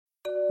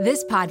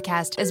This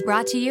podcast is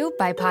brought to you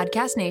by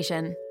Podcast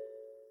Nation.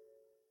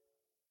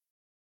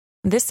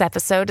 This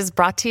episode is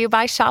brought to you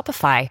by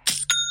Shopify.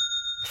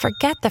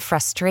 Forget the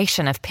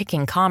frustration of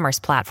picking commerce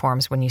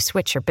platforms when you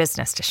switch your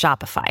business to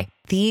Shopify,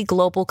 the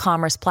global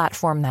commerce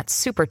platform that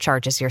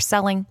supercharges your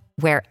selling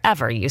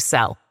wherever you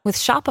sell. With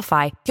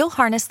Shopify, you'll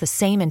harness the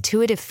same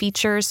intuitive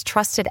features,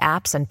 trusted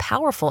apps, and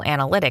powerful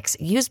analytics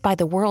used by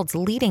the world's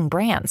leading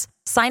brands.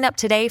 Sign up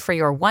today for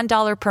your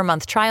 $1 per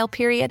month trial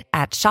period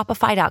at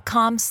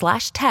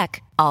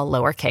shopify.com/tech, all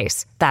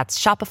lowercase. That's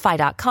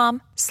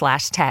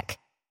shopify.com/tech.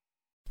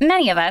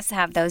 Many of us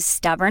have those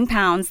stubborn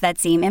pounds that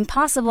seem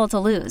impossible to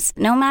lose,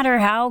 no matter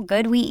how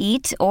good we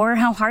eat or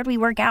how hard we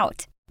work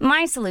out.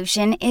 My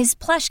solution is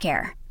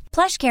PlushCare.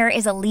 PlushCare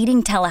is a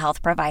leading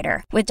telehealth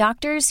provider with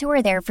doctors who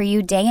are there for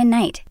you day and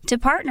night to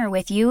partner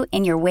with you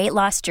in your weight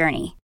loss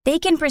journey. They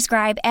can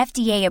prescribe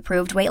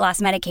FDA-approved weight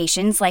loss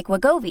medications like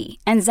Wegovy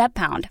and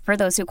Zepbound for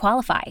those who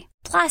qualify.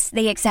 Plus,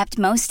 they accept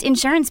most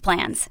insurance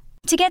plans.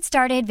 To get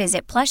started,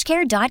 visit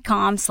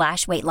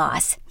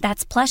plushcare.com/weightloss.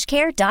 That's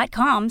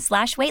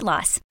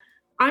plushcare.com/weightloss.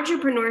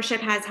 Entrepreneurship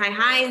has high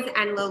highs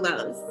and low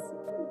lows.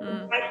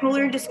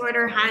 Bipolar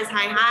disorder has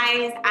high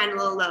highs and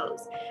low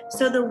lows.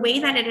 So the way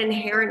that it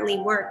inherently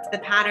worked, the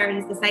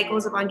patterns, the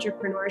cycles of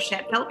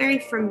entrepreneurship felt very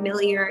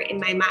familiar in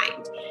my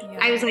mind. Yeah.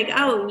 I was like,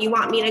 oh, you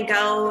want me to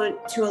go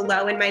to a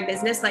low in my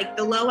business? Like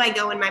the low I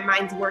go in my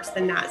mind's worse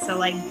than that. So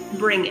like,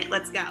 bring it,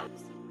 let's go.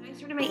 When I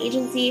started my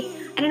agency,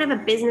 I didn't have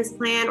a business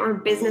plan or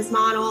business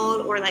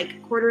model or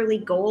like quarterly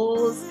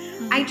goals.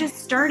 I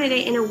just started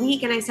it in a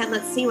week and I said,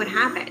 let's see what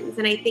happens.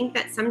 And I think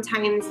that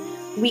sometimes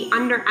we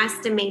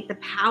underestimate the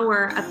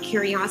power of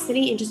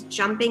curiosity and just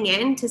jumping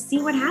in to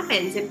see what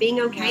happens and being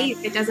okay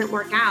if it doesn't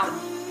work out.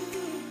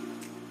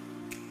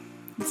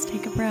 Let's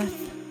take a breath.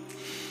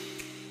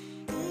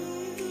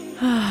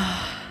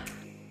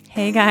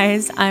 Hey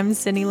guys, I'm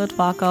Sydney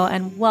Lutwako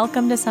and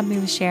welcome to Something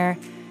to Share.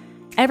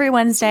 Every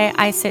Wednesday,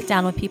 I sit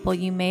down with people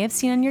you may have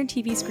seen on your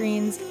TV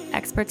screens,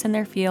 experts in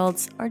their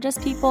fields, or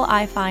just people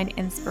I find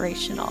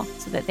inspirational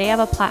so that they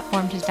have a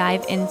platform to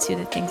dive into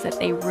the things that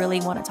they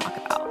really want to talk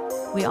about.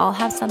 We all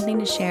have something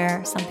to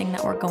share, something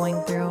that we're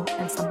going through,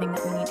 and something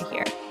that we need to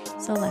hear.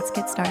 So let's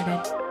get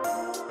started.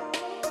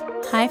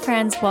 Hi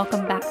friends,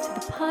 welcome back to the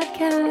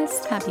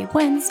podcast. Happy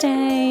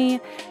Wednesday,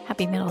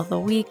 happy middle of the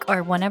week,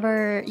 or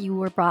whenever you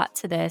were brought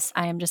to this.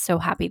 I am just so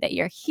happy that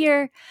you're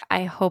here.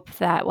 I hope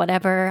that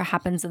whatever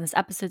happens in this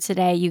episode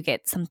today, you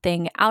get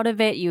something out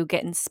of it, you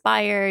get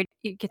inspired,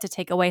 you get to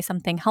take away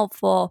something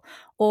helpful,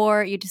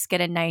 or you just get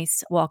a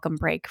nice welcome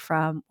break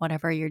from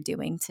whatever you're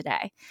doing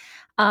today.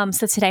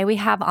 So today we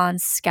have on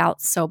Scout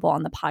Sobel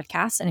on the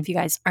podcast. And if you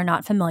guys are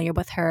not familiar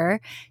with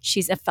her,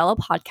 she's a fellow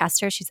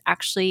podcaster. She's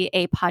actually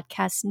a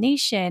Podcast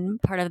Nation,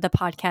 part of the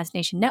Podcast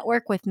Nation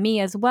network with me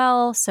as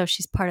well. So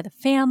she's part of the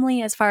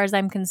family as far as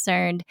I'm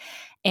concerned.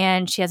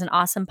 And she has an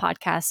awesome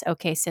podcast,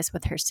 Okay Sis,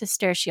 with her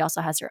sister. She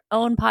also has her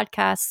own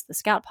podcast, the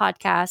Scout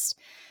Podcast.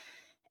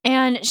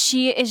 And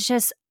she is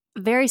just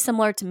very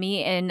similar to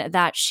me in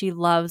that she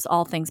loves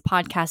all things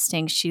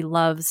podcasting. She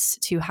loves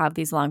to have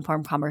these long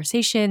form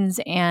conversations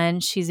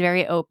and she's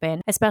very open,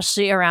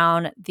 especially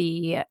around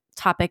the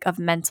topic of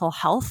mental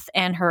health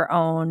and her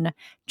own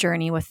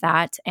journey with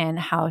that and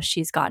how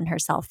she's gotten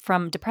herself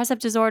from depressive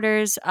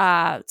disorders.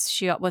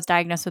 She was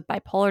diagnosed with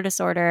bipolar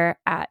disorder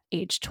at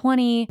age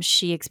 20.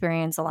 She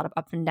experienced a lot of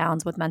up and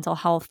downs with mental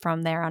health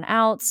from there on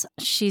out.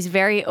 She's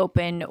very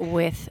open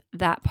with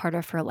that part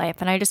of her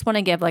life. And I just want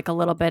to give like a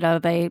little bit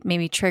of a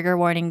maybe trigger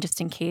warning just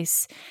in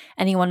case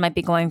anyone might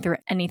be going through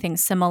anything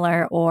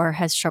similar or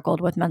has struggled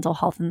with mental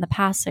health in the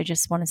past. I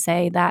just want to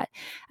say that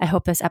I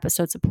hope this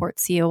episode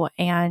supports you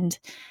and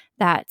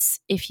that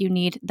if you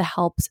need the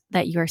help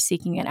that you're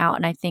seeking it out.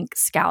 And I think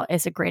Scout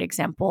is a great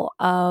example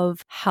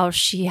of how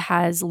she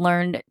has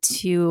learned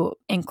to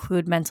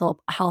include mental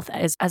health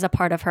as a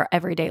part of her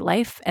everyday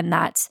life and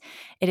that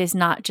it is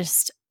not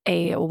just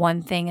a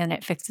one thing and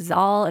it fixes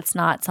all. It's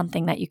not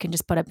something that you can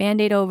just put a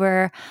Band-Aid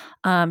over.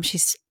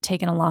 She's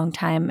taken a long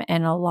time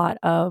and a lot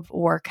of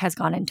work has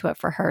gone into it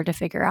for her to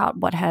figure out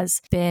what has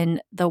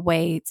been the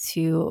way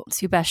to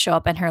best show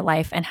up in her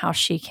life and how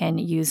she can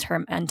use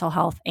her mental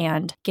health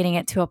and getting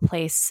it to a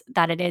place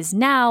that it is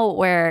now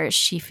where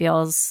she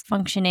feels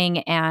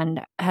functioning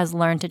and has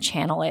learned to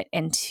channel it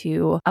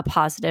into a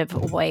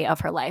positive way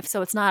of her life.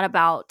 So it's not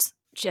about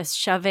just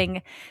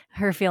shoving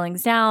her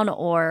feelings down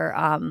or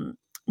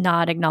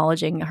not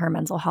acknowledging her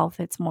mental health.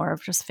 It's more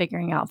of just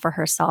figuring out for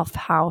herself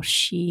how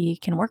she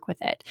can work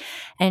with it.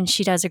 And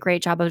she does a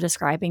great job of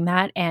describing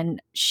that. And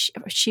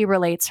she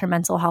relates her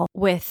mental health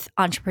with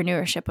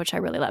entrepreneurship, which I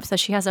really love. So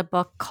she has a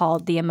book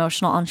called The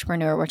Emotional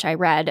Entrepreneur, which I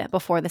read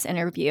before this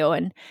interview.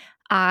 And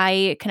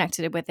I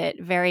connected with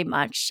it very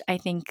much. I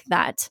think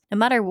that no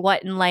matter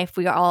what in life,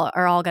 we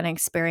are all going to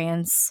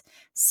experience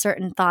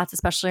certain thoughts,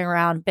 especially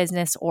around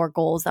business or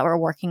goals that we're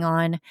working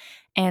on.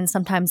 And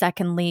sometimes that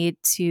can lead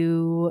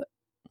to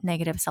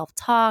negative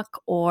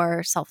self-talk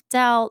or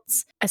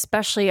self-doubts,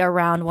 especially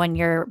around when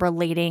you're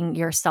relating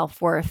your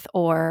self-worth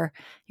or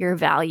your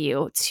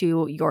value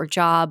to your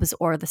jobs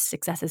or the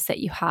successes that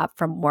you have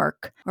from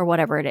work or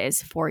whatever it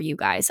is for you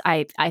guys.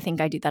 I think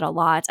I do that a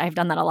lot. I've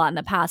done that a lot in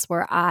the past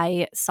where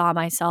I saw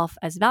myself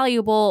as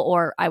valuable,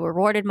 or I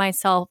rewarded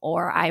myself,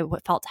 or I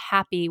felt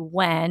happy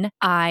when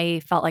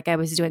I felt like I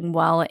was doing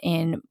well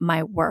in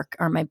my work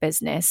or my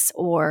business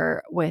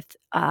or with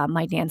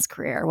my dance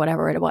career or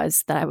whatever it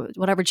was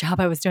whatever job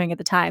I was doing at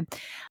the time.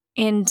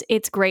 And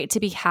it's great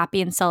to be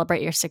happy and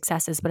celebrate your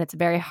successes, but it's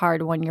very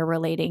hard when you're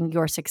relating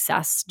your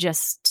success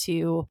just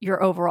to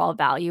your overall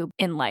value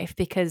in life,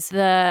 because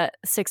the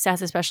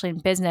success, especially in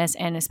business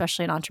and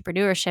especially in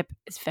entrepreneurship,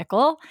 is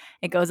fickle.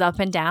 It goes up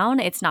and down.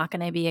 It's not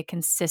going to be a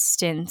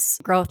consistent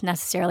growth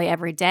necessarily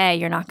every day.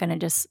 You're not going to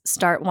just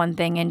start one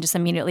thing and just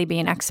immediately be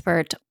an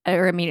expert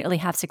or immediately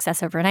have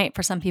success overnight.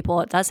 For some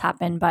people, it does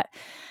happen, but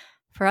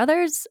for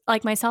others,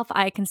 like myself,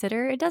 I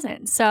consider it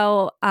doesn't.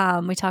 So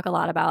we talk a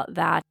lot about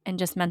that and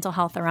just mental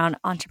health around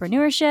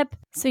entrepreneurship.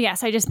 So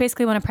yes, I just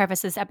basically want to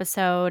preface this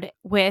episode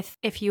with,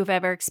 if you've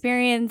ever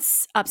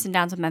experienced ups and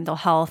downs with mental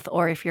health,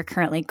 or if you're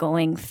currently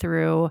going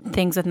through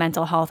things with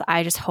mental health,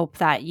 I just hope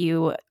that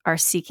you are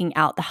seeking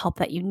out the help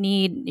that you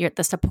need,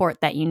 the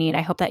support that you need.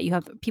 I hope that you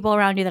have people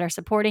around you that are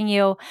supporting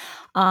you.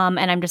 And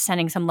I'm just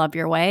sending some love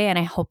your way. And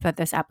I hope that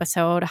this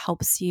episode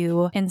helps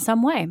you in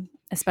some way,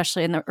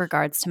 especially in the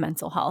regards to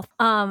mental health.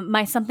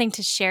 My something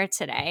to share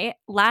today.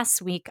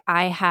 Last week,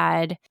 I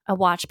had a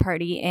watch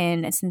party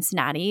in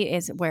Cincinnati,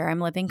 is where I'm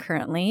living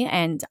currently.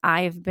 And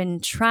I've been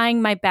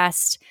trying my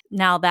best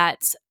now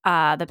that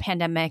the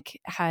pandemic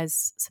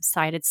has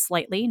subsided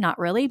slightly, not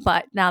really,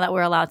 but now that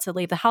we're allowed to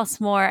leave the house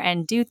more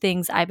and do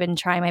things, I've been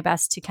trying my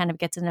best to kind of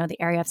get to know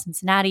the area of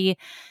Cincinnati,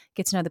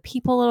 get to know the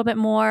people a little bit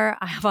more.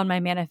 I have on my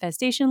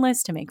manifestation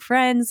list to make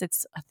friends.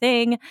 It's a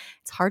thing.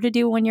 It's hard to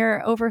do when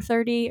you're over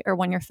 30 or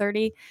when you're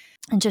 30.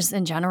 And just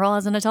in general,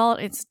 as an adult,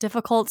 it's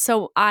difficult.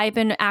 So I've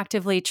been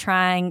actively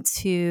trying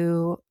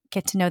to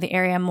get to know the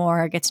area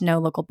more, get to know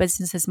local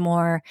businesses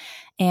more,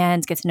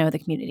 and get to know the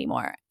community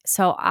more.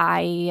 So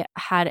I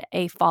had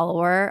a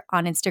follower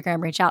on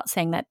Instagram reach out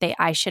saying that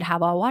I should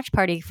have a watch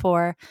party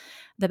for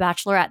The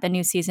Bachelorette, the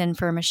new season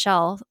for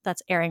Michelle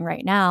that's airing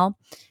right now.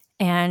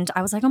 And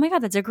I was like, oh my God,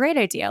 that's a great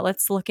idea.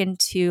 Let's look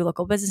into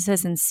local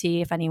businesses and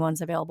see if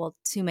anyone's available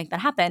to make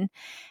that happen.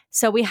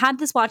 So we had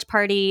this watch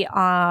party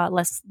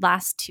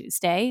last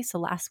Tuesday, so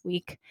last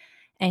week.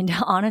 And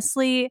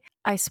honestly,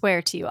 I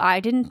swear to you,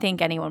 I didn't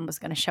think anyone was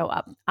going to show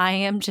up.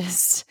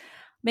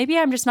 Maybe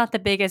I'm just not the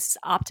biggest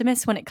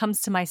optimist when it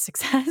comes to my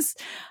success.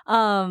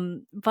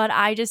 But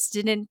I just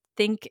didn't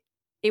think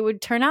it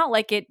would turn out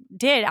like it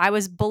did. I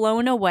was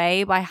blown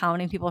away by how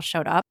many people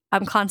showed up.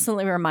 I'm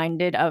constantly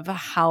reminded of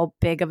how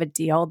big of a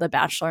deal The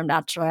Bachelor and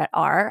Bachelorette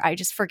are. I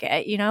just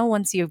forget,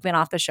 once you've been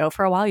off the show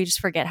for a while, you just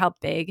forget how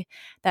big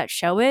that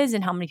show is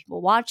and how many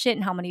people watch it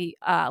and how many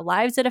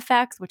lives it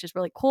affects, which is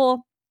really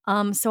cool.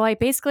 So I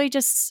basically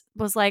just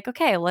was like,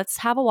 okay, let's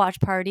have a watch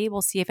party.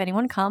 We'll see if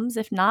anyone comes.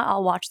 If not,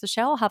 I'll watch the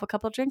show. I'll have a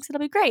couple of drinks. It'll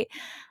be great.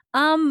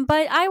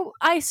 But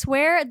I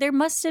swear there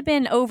must have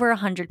been over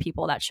 100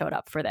 people that showed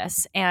up for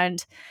this.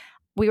 And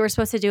we were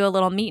supposed to do a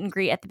little meet and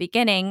greet at the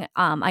beginning.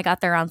 I got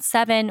there around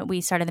 7.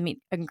 We started the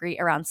meet and greet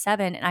around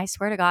 7. And I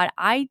swear to God,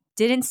 I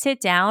didn't sit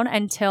down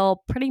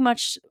until pretty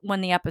much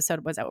when the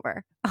episode was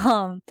over.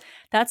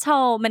 That's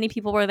how many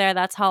people were there.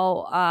 That's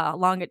how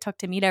long it took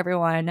to meet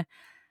everyone.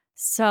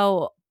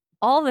 So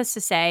all this to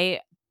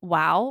say,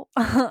 wow.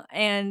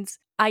 And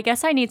I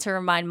guess I need to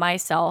remind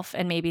myself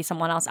and maybe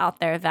someone else out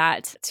there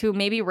that to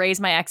maybe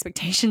raise my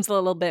expectations a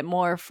little bit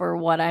more for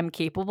what I'm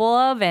capable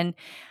of and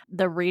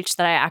the reach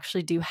that I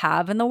actually do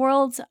have in the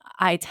world.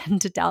 I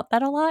tend to doubt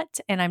that a lot.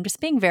 And I'm just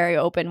being very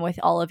open with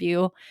all of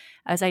you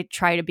as I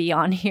try to be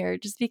on here,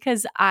 just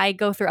because I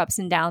go through ups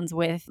and downs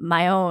with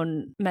my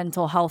own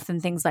mental health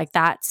and things like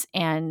that.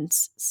 And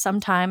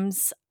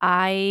sometimes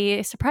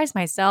I surprise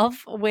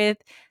myself with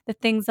the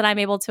things that I'm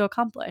able to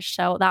accomplish.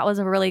 So that was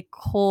a really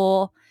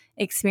cool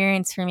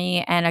experience for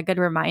me and a good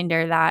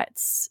reminder that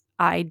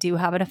I do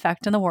have an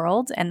effect in the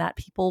world and that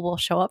people will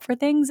show up for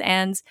things.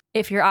 And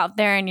if you're out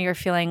there and you're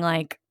feeling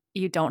like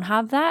you don't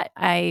have that,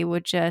 I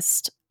would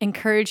just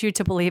encourage you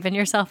to believe in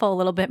yourself a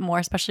little bit more,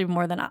 especially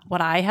more than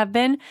what I have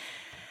been.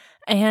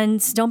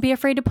 And don't be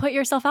afraid to put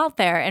yourself out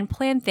there and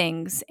plan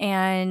things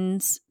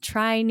and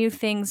try new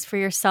things for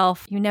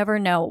yourself. You never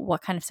know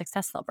what kind of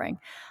success they'll bring.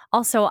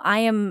 Also, I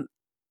am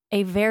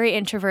a very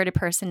introverted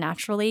person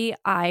naturally.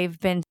 I've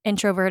been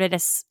introverted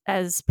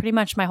as pretty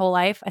much my whole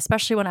life,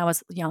 especially when I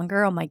was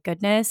younger. Oh my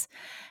goodness.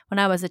 When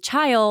I was a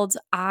child,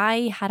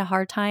 I had a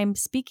hard time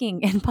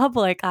speaking in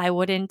public.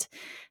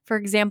 For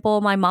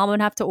example, my mom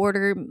would have to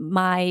order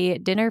my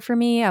dinner for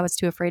me. I was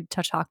too afraid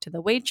to talk to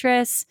the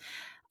waitress.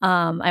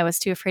 I was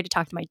too afraid to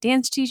talk to my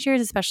dance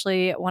teachers,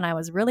 especially when I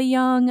was really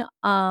young.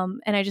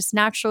 And I just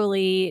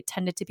naturally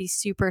tended to be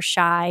super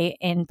shy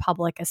in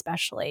public,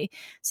 especially.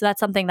 So that's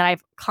something that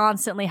I've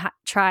constantly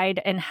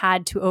tried and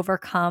had to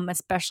overcome,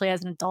 especially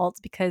as an adult,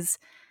 because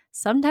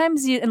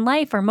sometimes in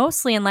life, or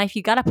mostly in life,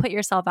 you got to put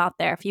yourself out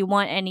there if you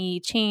want any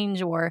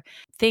change or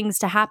things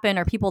to happen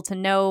or people to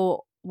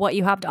know what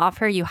you have to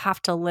offer, you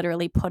have to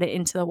literally put it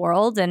into the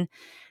world. And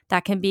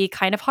that can be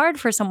kind of hard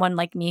for someone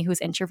like me who's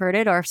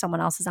introverted, or if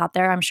someone else is out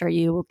there, I'm sure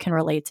you can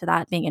relate to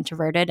that, being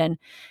introverted and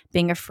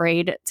being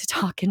afraid to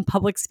talk in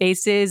public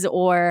spaces,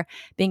 or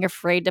being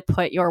afraid to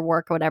put your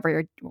work,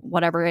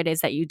 whatever it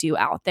is that you do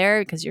out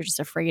there, because you're just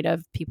afraid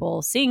of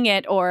people seeing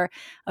it, or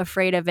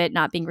afraid of it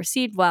not being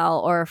received well,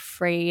 or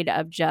afraid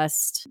of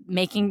just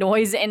making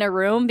noise in a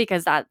room,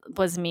 because that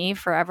was me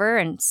forever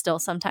and still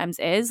sometimes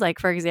is. Like,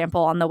 for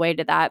example, on the way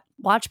to that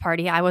watch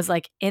party, I was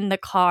like in the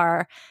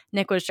car,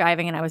 Nick was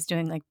driving, and I was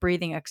doing like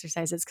breathing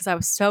exercises because I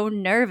was so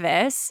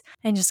nervous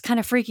and just kind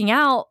of freaking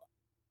out,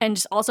 and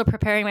just also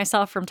preparing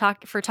myself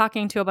for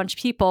talking to a bunch of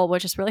people,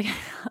 which is really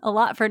a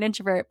lot for an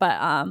introvert. But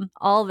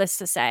all this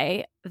to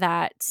say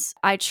that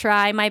I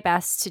try my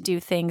best to do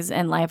things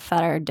in life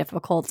that are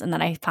difficult and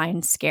that I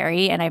find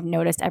scary. And I've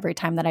noticed every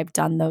time that I've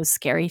done those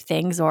scary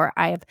things, or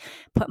I've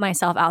put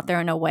myself out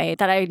there in a way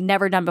that I'd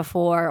never done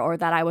before, or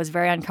that I was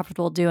very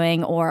uncomfortable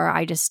doing, or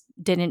I just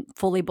didn't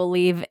fully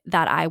believe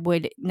that I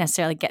would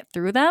necessarily get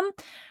through them,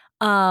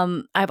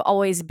 I've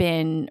always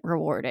been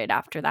rewarded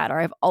after that, or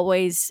I've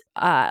always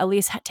at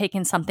least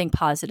taken something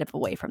positive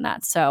away from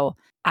that. So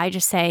I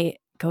just say,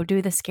 go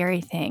do the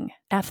scary thing.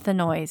 F the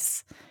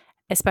noise,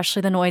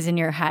 especially the noise in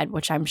your head,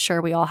 which I'm sure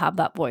we all have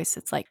that voice.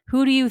 It's like,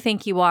 who do you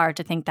think you are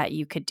to think that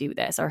you could do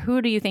this? Or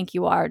who do you think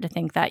you are to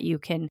think that you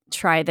can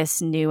try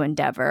this new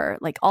endeavor?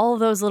 Like all of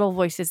those little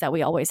voices that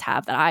we always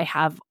have, that I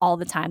have all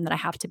the time, that I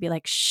have to be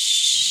like,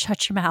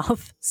 shut your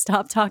mouth.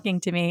 Stop talking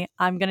to me.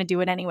 I'm going to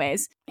do it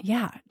anyways.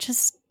 Yeah,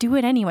 just do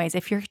it anyways.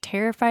 If you're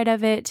terrified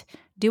of it,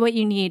 do what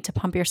you need to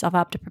pump yourself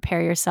up, to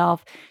prepare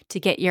yourself, to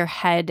get your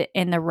head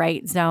in the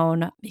right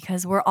zone,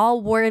 because we're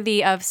all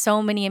worthy of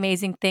so many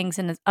amazing things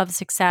and of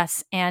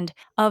success, and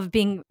of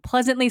being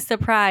pleasantly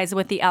surprised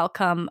with the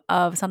outcome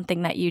of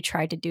something that you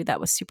tried to do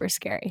that was super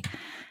scary.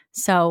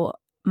 So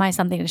my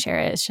something to share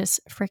is just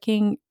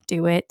freaking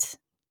do it.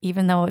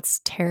 Even though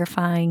it's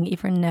terrifying,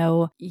 even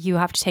though you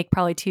have to take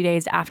probably 2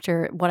 days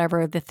after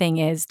whatever the thing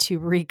is to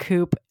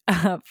recoup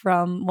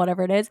from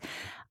whatever it is,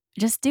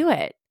 just do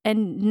it.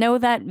 And know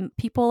that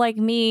people like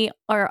me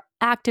are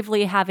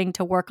actively having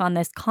to work on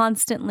this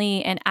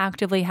constantly, and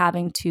actively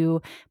having to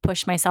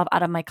push myself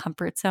out of my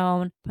comfort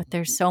zone. But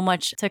there's so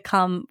much to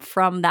come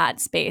from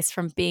that space,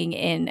 from being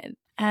in.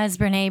 As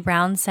Brene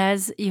Brown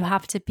says, you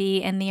have to be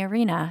in the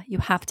arena. You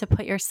have to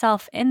put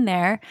yourself in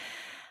there.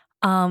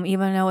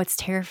 Even though it's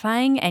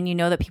terrifying and you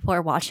know that people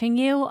are watching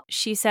you.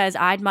 She says,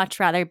 I'd much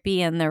rather be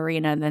in the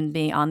arena than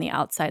be on the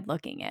outside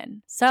looking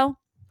in. So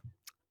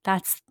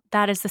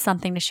that is the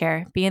something to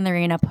share. Be in the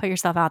arena, put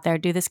yourself out there,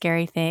 do the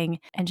scary thing,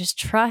 and just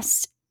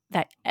trust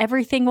that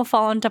everything will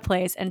fall into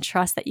place, and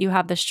trust that you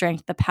have the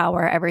strength, the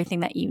power, everything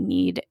that you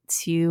need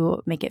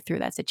to make it through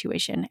that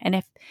situation. And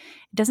if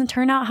it doesn't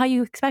turn out how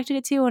you expected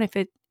it to, and if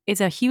it is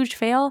a huge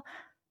fail,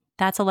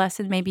 that's a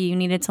lesson maybe you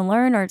needed to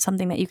learn, or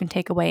something that you can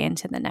take away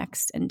into the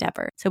next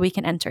endeavor. So we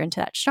can enter into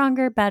that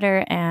stronger,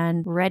 better,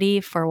 and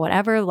ready for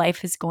whatever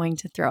life is going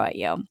to throw at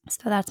you.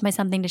 So that's my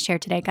something to share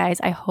today, guys.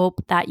 I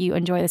hope that you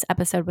enjoy this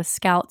episode with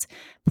Scout.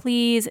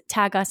 Please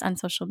tag us on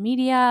social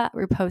media,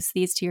 repost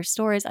these to your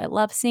stories. I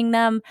love seeing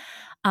them.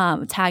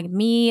 Tag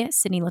me,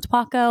 Sydney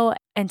Latwaco,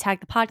 and tag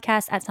the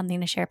podcast at Something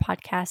to Share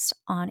Podcast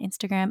on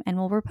Instagram, and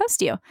we'll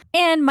repost you.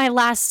 And my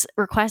last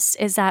request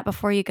is that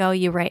before you go,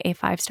 you write a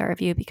 5-star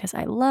review, because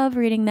I love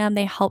reading them.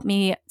 They help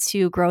me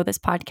to grow this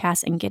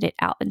podcast and get it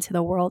out into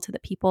the world to the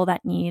people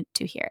that need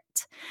to hear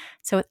it.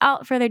 So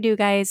without further ado,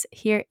 guys,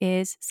 here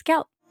is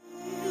Scout.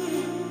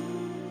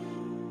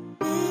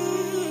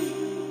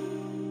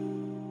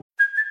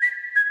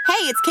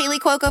 Hey, it's Kaylee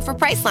Cuoco for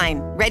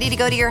Priceline. Ready to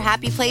go to your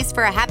happy place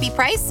for a happy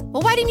price?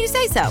 Well, why didn't you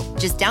say so?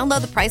 Just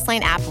download the Priceline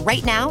app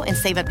right now and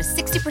save up to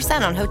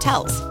 60% on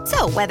hotels.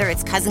 So whether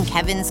it's Cousin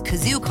Kevin's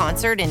Kazoo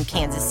Concert in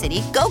Kansas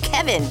City, go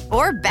Kevin,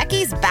 or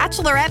Becky's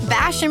Bachelorette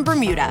Bash in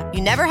Bermuda,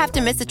 you never have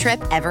to miss a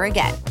trip ever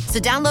again. So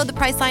download the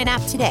Priceline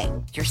app today.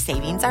 Your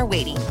savings are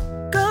waiting.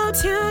 Go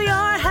to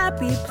your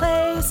happy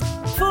place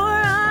for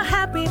a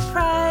happy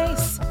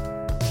price.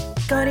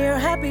 Go to your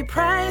happy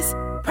price,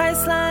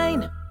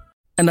 Priceline.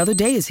 Another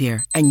day is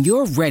here, and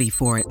you're ready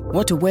for it.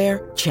 What to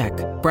wear? Check.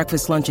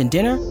 Breakfast, lunch, and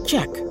dinner?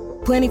 Check.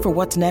 Planning for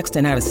what's next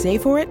and how to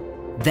save for it?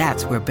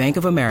 That's where Bank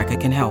of America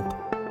can help.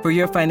 For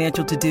your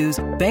financial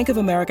to-dos, Bank of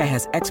America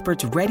has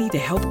experts ready to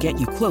help get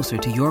you closer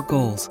to your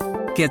goals.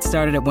 Get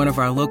started at one of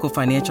our local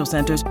financial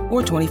centers,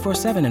 or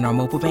 24/7 in our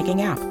mobile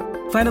banking app.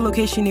 Find a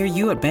location near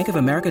you at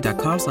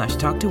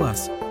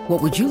bankofamerica.com/talktous.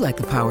 What would you like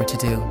the power to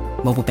do?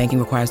 Mobile banking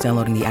requires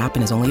downloading the app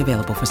and is only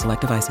available for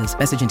select devices.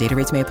 Message and data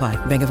rates may apply.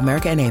 Bank of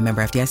America N.A.,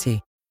 member FDIC.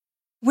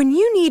 When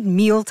you need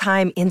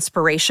mealtime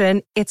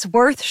inspiration, it's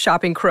worth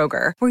shopping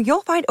Kroger, where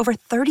you'll find over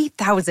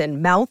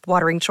 30,000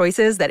 mouth-watering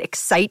choices that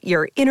excite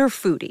your inner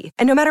foodie.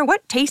 And no matter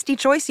what tasty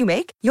choice you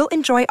make, you'll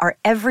enjoy our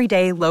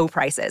everyday low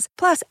prices,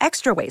 plus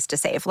extra ways to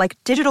save, like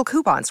digital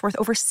coupons worth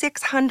over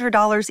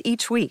 $600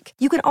 each week.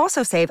 You can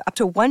also save up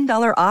to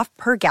 $1 off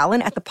per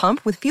gallon at the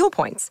pump with fuel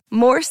points.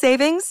 More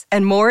savings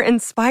and more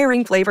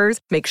inspiring flavors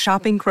make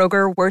shopping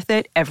Kroger worth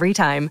it every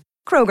time.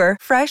 Kroger,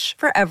 fresh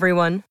for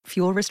everyone.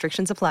 Fuel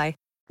restrictions apply.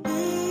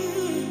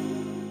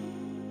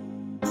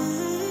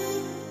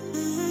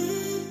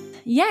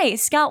 Yay,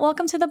 Scout,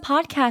 welcome to the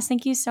podcast.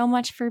 Thank you so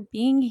much for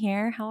being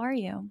here. How are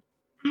you?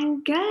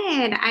 I'm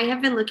good. I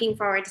have been looking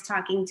forward to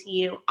talking to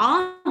you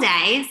all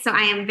day, so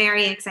I am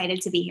very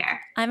excited to be here.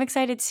 I'm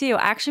excited too.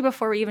 Actually,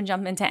 before we even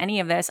jump into any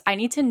of this, I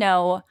need to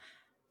know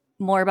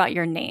more about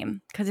your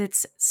name because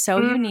it's so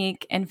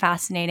unique and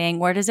fascinating.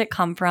 Where does it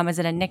come from? Is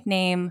it a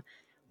nickname?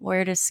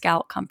 Where does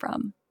Scout come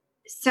from?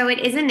 So it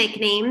is a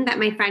nickname that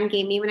my friend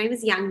gave me when I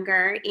was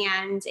younger,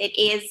 and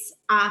it is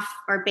off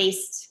or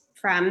based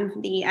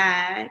from the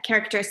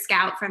character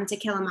Scout from To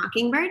Kill a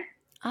Mockingbird.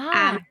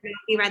 I don't know if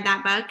you read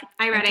that book.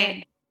 I read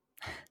it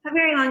a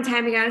very long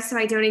time ago, so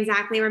I don't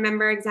exactly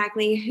remember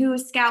exactly who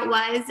Scout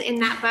was in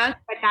that book,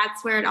 but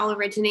that's where it all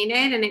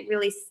originated, and it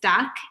really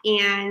stuck,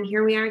 and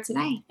here we are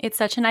today. It's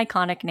such an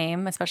iconic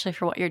name, especially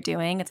for what you're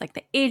doing. It's like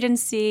the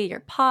agency,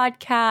 your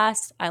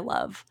podcast. I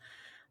love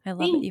that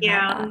you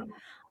have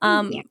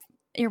that.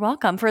 You're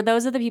welcome. For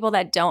those of the people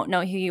that don't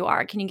know who you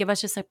are, can you give us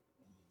just a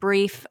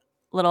brief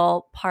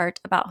little part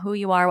about who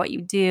you are, what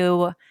you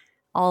do,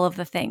 all of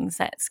the things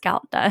that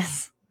Scout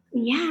does?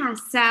 Yeah,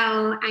 so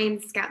I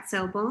am Scout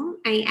Sobel.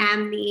 I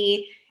am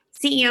the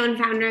CEO and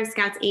founder of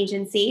Scouts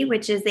Agency,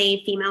 which is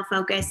a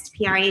female-focused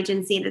PR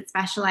agency that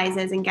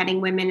specializes in getting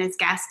women as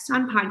guests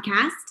on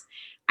podcasts.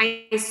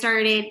 I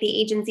started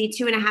the agency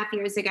 2.5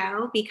 years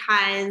ago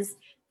because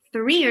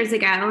 3 years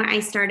ago,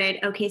 I started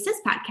OK Sis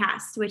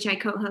podcast, which I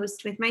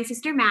co-host with my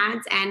sister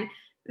Mads, and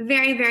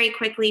very, very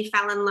quickly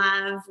fell in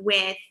love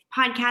with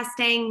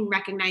podcasting,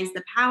 recognized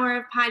the power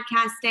of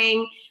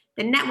podcasting,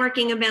 the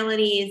networking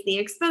abilities, the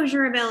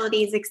exposure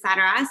abilities,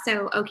 etc.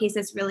 So OK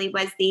Sis really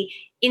was the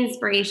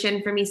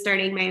inspiration for me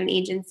starting my own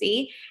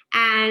agency.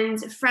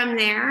 And from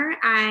there,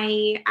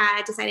 I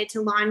decided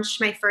to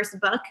launch my first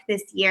book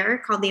this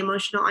year called The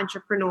Emotional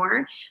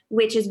Entrepreneur,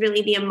 which is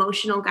really the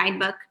emotional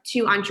guidebook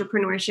to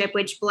entrepreneurship,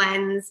 which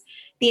blends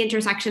the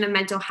intersection of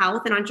mental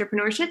health and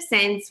entrepreneurship.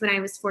 Since when I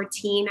was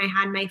 14, I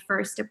had my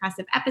first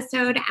depressive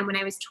episode. And when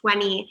I was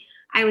 20,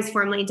 I was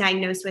formally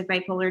diagnosed with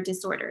bipolar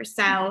disorder.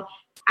 So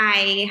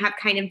I have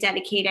kind of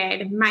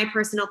dedicated my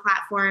personal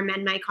platform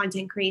and my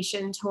content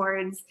creation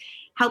towards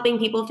helping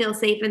people feel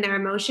safe in their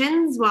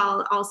emotions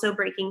while also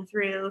breaking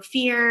through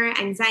fear,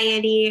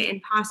 anxiety,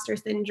 imposter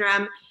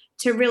syndrome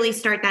to really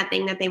start that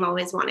thing that they've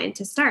always wanted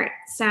to start.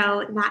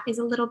 So that is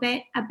a little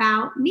bit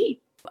about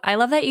me. I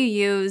love that you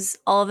use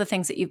all of the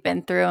things that you've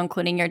been through,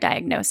 including your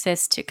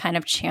diagnosis, to kind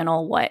of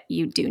channel what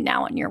you do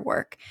now in your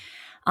work.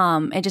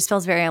 It just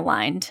feels very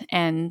aligned.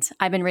 And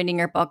I've been reading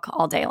your book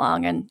all day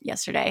long and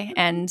yesterday,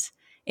 and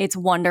it's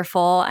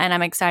wonderful. And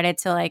I'm excited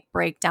to like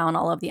break down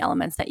all of the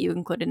elements that you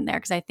included in there.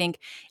 Because I think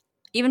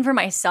even for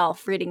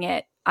myself reading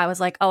it, I was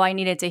like, oh, I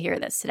needed to hear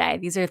this today.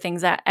 These are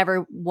things that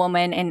every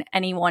woman and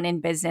anyone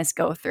in business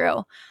go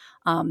through.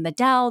 The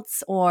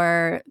doubts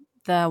or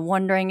the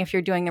wondering if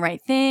you're doing the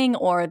right thing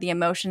or the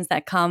emotions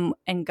that come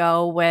and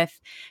go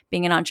with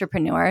being an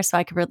entrepreneur. So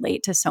I could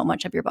relate to so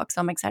much of your book.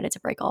 So I'm excited to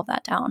break all of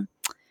that down.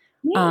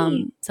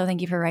 So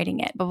thank you for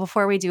writing it. But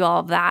before we do all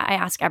of that, I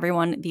ask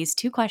everyone these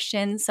 2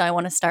 questions. So I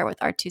want to start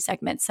with our 2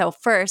 segments. So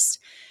first,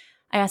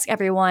 I ask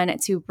everyone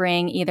to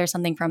bring either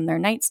something from their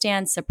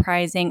nightstand,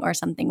 surprising, or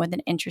something with an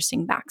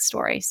interesting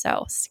backstory.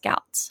 So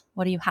Scout,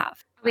 what do you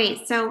have?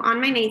 Wait, so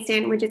on my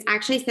nightstand, which is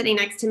actually sitting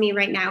next to me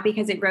right now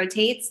because it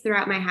rotates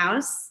throughout my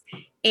house,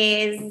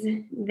 is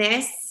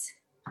this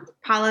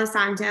Palo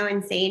Santo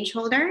and sage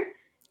holder.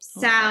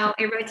 So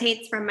it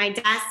rotates from my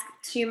desk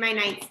to my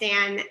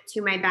nightstand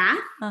to my bath.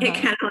 It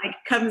kind of like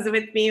comes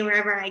with me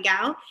wherever I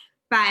go.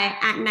 But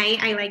at night,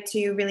 I like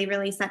to really,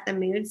 really set the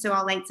mood. So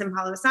I'll light some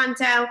Palo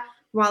Santo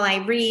while I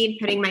read,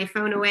 putting my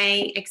phone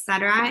away,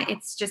 etc.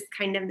 It's just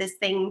kind of this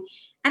thing.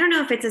 I don't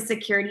know if it's a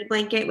security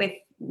blanket with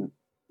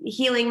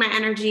healing my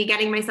energy,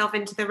 getting myself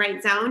into the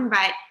right zone.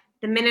 But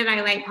the minute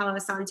I light Palo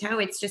Santo,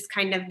 it's just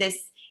kind of this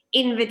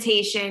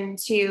invitation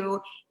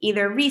to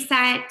either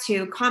reset,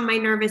 to calm my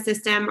nervous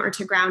system, or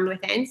to ground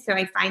within. So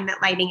I find that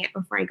lighting it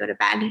before I go to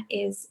bed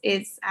is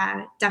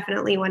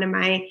definitely one of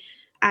my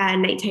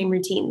nighttime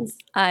routines.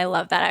 I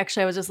love that.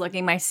 Actually, I was just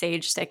looking, my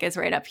sage stick is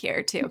right up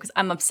here too, because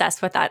I'm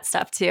obsessed with that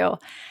stuff too.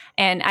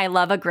 And I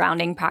love a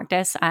grounding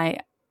practice.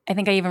 I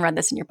think I even read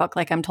this in your book.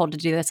 Like I'm told to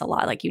do this a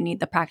lot. Like you need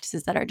the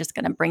practices that are just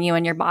going to bring you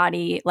in your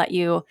body, let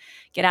you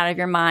get out of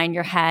your mind,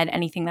 your head,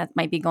 anything that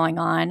might be going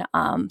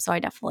on. So I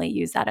definitely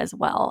use that as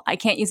well. I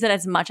can't use it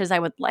as much as I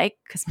would like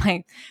because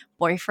my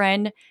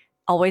boyfriend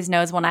always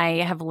knows when I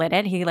have lit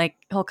it.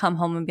 He'll come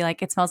home and be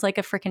like, it smells like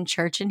a freaking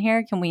church in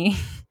here.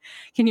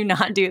 Can you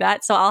not do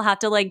that? So I'll have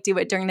to like do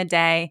it during the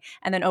day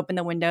and then open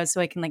the windows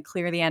so I can like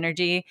clear the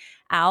energy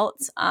out.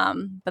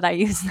 But I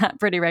use that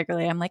pretty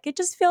regularly. I'm like, it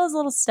just feels a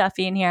little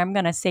stuffy in here. I'm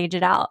going to sage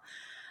it out.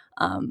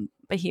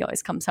 But he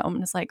always comes home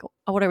and is like,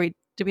 oh, do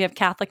we have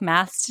Catholic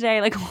mass today?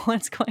 Like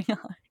what's going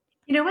on?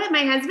 You know what?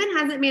 My husband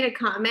hasn't made a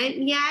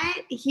comment yet.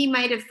 He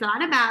might have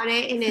thought about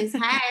it in his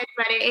head,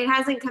 but it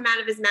hasn't come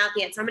out of his mouth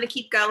yet. So I'm going to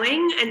keep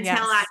going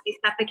until I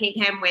suffocate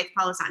him with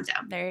Palo Santo.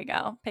 There you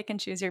go. Pick and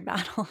choose your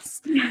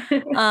battles.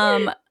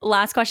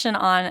 Last question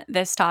on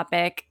this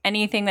topic.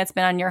 Anything that's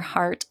been on your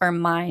heart or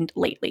mind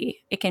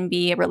lately? It can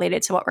be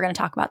related to what we're going to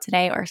talk about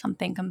today or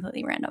something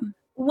completely random.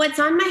 What's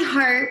on my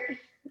heart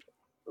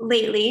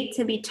lately,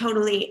 to be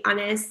totally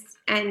honest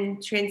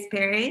and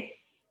transparent,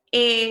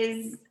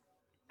 is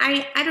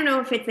I don't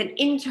know if it's an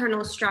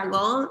internal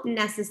struggle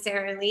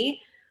necessarily,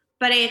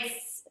 but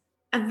it's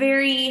a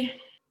very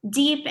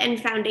deep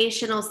and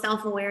foundational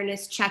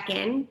self-awareness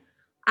check-in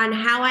on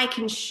how I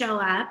can show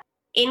up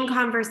in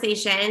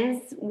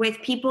conversations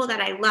with people that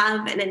I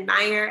love and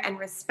admire and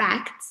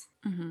respect,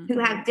 who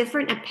have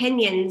different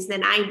opinions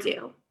than I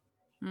do,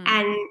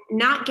 and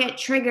not get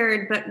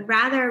triggered, but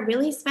rather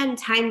really spend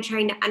time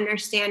trying to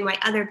understand why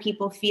other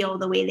people feel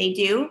the way they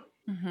do.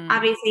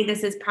 Obviously,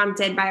 this is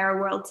prompted by our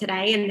world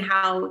today and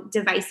how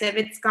divisive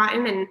it's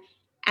gotten. And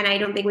I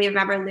don't think we have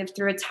ever lived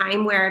through a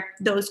time where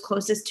those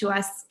closest to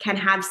us can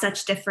have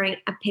such different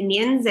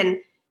opinions, and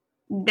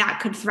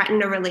that could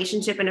threaten a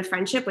relationship and a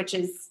friendship, which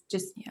is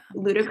just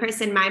ludicrous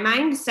in my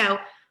mind. So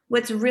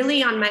what's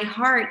really on my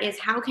heart is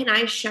how can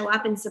I show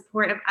up in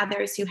support of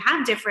others who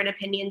have different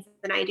opinions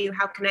than I do?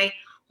 How can I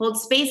hold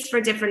space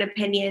for different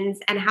opinions?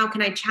 And how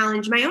can I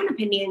challenge my own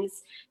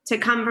opinions to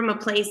come from a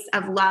place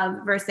of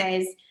love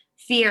versus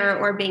fear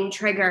or being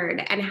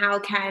triggered? And how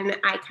can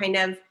I kind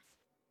of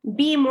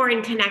be more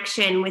in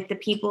connection with the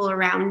people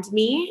around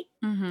me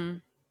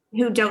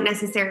who don't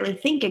necessarily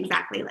think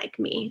exactly like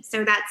me?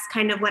 So that's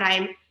kind of what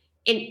I'm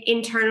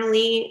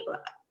internally,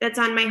 that's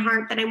on my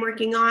heart that I'm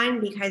working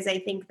on, because I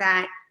think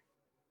that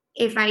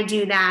if I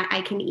do that,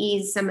 I can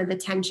ease some of the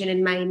tension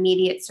in my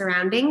immediate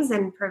surroundings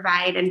and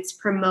provide and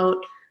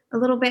promote a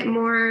little bit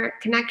more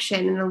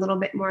connection and a little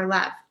bit more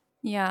love.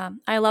 Yeah,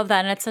 I love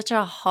that. And it's such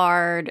a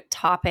hard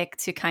topic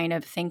to kind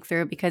of think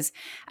through, because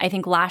I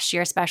think last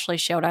year especially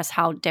showed us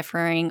how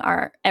differing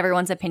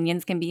everyone's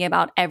opinions can be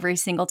about every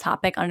single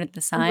topic under the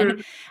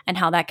sun, and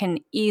how that can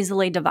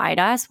easily divide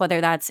us,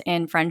 whether that's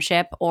in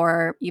friendship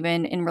or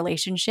even in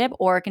relationship,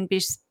 or it can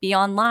be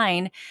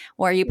online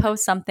where you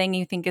post something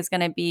you think is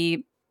going to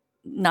be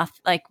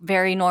like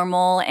very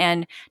normal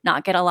and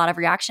not get a lot of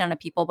reaction out of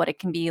people, but it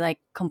can be like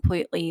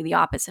completely the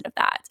opposite of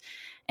that.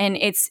 And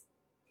it's,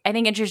 I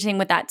think, interesting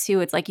with that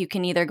too. It's like you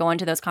can either go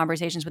into those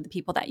conversations with the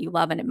people that you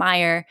love and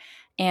admire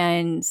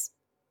and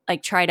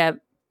like try to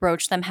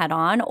broach them head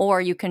on, or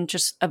you can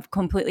just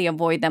completely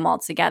avoid them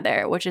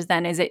altogether, which is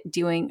then,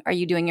 are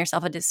you doing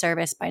yourself a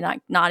disservice by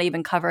not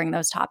even covering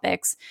those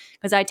topics?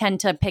 Because I tend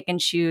to pick and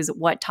choose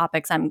what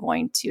topics I'm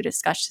going to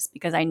discuss, just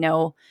because I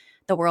know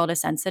the world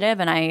is sensitive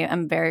and I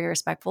am very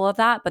respectful of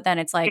that. But then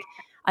it's like,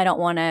 I don't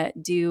want to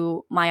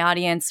do my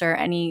audience or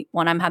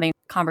anyone I'm having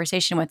a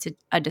conversation with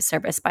a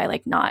disservice by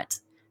like not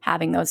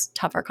having those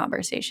tougher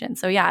conversations.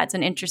 So yeah, it's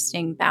an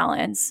interesting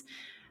balance.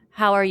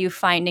 How are you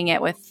finding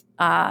it with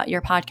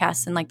your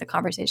podcasts and like the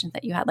conversations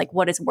that you had? Like,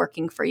 what is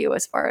working for you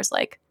as far as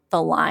like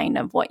the line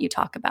of what you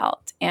talk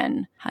about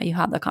and how you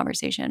have the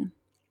conversation?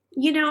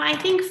 You know, I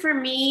think for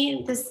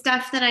me, the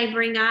stuff that I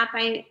bring up,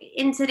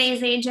 in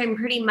today's age, I'm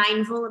pretty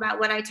mindful about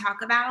what I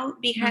talk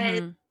about,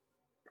 because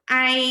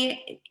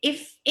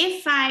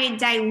if I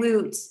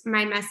dilute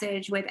my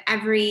message with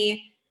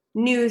every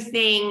new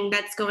thing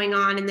that's going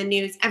on in the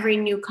news, every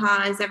new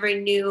cause,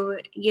 every new,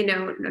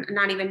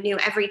 not even new,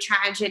 every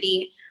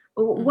tragedy,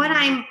 what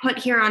I'm put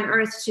here on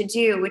earth to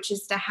do, which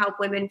is to help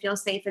women feel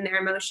safe in their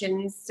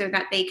emotions so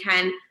that they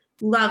can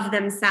love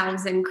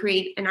themselves and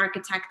create and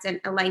architect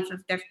a life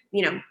of their,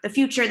 the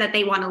future that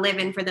they want to live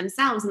in for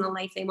themselves and the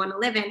life they want to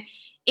live in.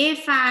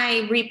 If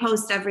I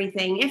repost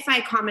everything, if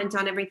I comment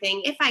on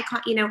everything, if I,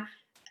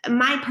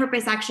 my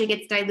purpose actually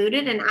gets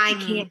diluted and I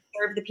can't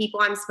serve the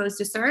people I'm supposed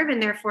to serve.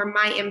 And therefore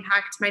my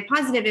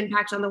positive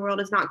impact on the world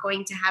is not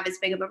going to have as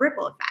big of a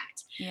ripple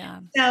effect. Yeah.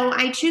 So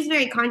I choose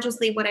very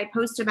consciously what I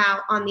post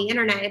about on the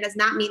internet. It does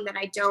not mean that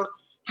I don't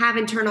have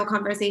internal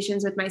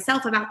conversations with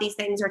myself about these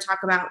things, or talk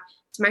about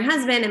to my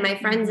husband and my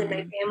friends and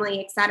my family,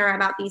 et cetera,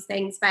 about these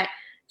things. But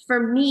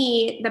for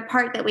me, the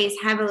part that weighs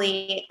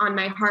heavily on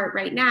my heart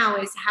right now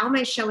is how am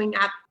I showing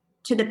up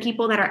to the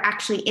people that are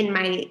actually in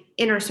my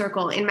inner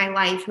circle, in my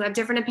life, who have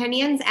different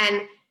opinions.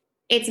 And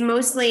it's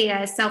mostly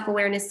a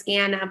self-awareness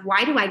scan of,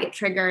 why do I get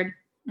triggered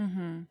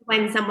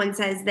when someone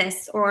says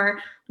this? Or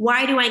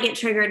why do I get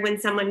triggered when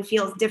someone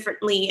feels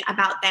differently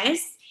about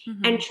this?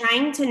 And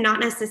trying to not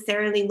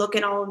necessarily look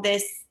at all of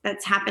this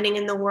that's happening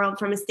in the world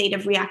from a state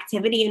of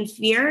reactivity and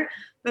fear,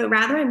 but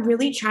rather I'm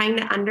really trying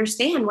to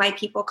understand why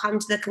people come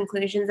to the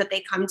conclusions that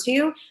they come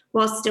to,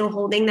 while still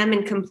holding them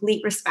in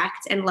complete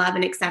respect and love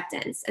and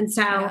acceptance. And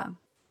so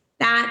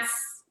that's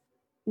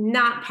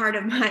not part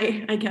of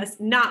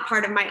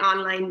my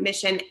online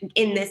mission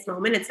in this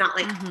moment. It's not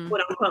like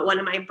quote unquote one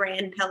of my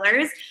brand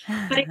pillars,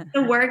 but it's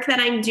the work that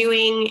I'm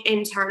doing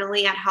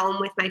internally at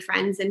home with my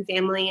friends and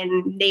family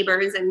and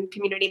neighbors and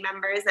community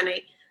members. And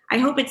I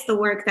hope it's the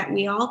work that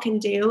we all can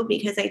do,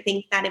 because I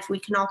think that if we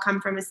can all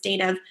come from a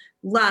state of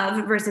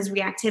love versus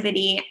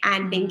reactivity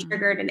and being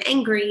triggered and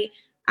angry,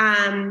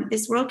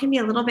 this world can be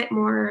a little bit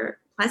more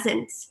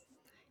pleasant.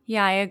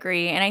 Yeah, I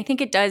agree. And I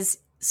think it does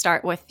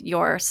start with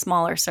your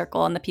smaller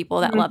circle and the people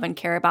that love and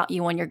care about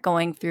you when you're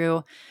going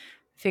through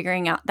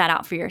figuring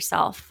out for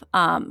yourself.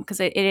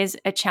 Because it is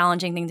a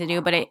challenging thing to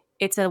do, but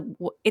it's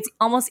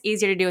almost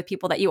easier to do with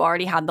people that you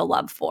already have the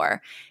love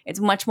for. It's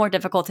much more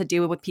difficult to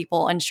do with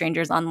people and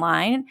strangers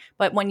online.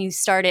 But when you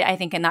start it, I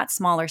think in that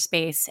smaller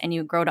space and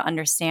you grow to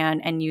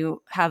understand and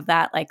you have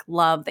that like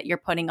love that you're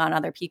putting on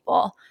other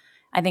people,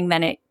 I think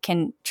then it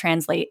can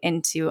translate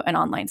into an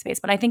online space.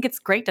 But I think it's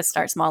great to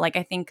start small. Like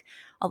I think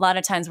a lot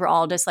of times we're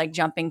all just like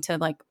jumping to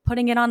like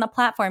putting it on the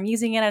platform,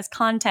 using it as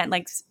content,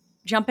 like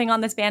jumping on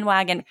this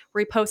bandwagon,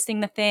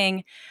 reposting the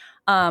thing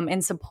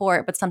in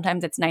support. But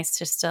sometimes it's nice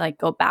just to like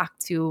go back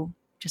to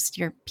just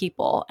your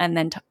people and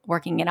then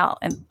working it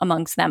out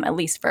amongst them at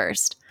least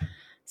first.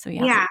 So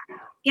yeah.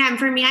 Yeah. And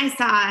for me, I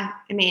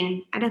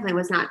definitely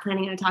was not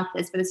planning to talk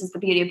this, but this is the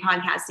beauty of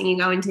podcasting. You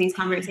go into these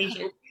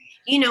conversations.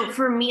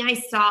 For me, I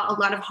saw a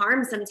lot of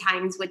harm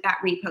sometimes with that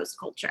repost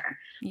culture.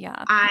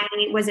 Yeah. I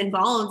was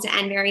involved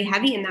and very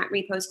heavy in that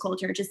repost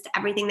culture. Just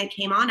everything that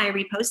came on, I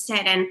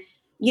reposted. And,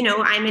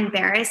 I'm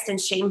embarrassed and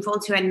shameful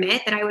to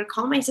admit that I would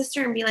call my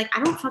sister and be like,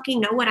 I don't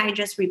fucking know what I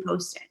just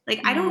reposted. Like,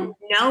 I don't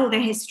know the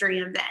history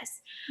of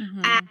this.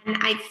 And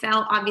I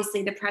felt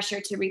obviously the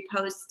pressure to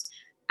repost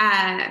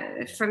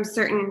from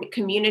certain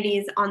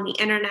communities on the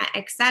internet,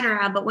 et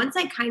cetera. But once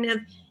I kind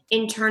of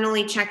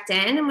internally checked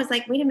in and was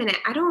like, wait a minute,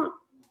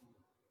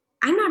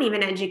 I'm not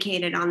even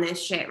educated on this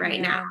shit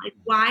right now. Like,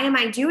 why am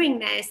I doing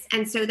this?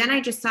 And so then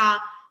I just saw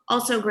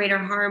also greater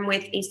harm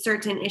with a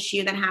certain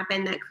issue that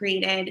happened that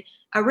created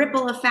a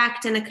ripple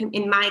effect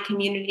in my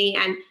community.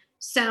 And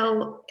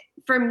so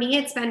for me,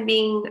 it's been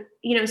being,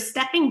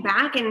 stepping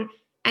back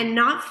and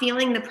not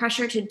feeling the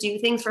pressure to do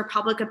things for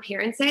public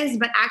appearances,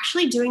 but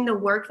actually doing the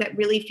work that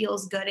really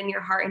feels good in your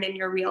heart and in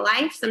your real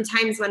life.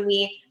 Sometimes when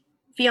we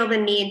feel the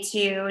need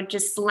to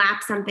just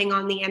slap something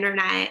on the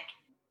internet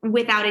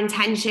without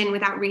intention,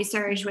 without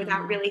research,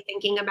 without really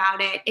thinking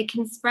about it, it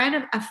can spread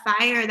a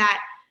fire that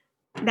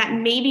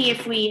maybe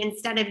if we,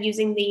 instead of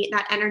using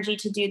that energy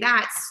to do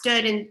that,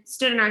 stood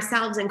in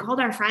ourselves and called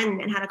our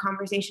friend and had a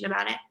conversation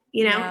about it,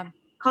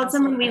 called absolutely.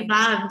 someone we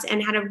loved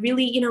and had a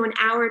really, an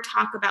hour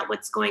talk about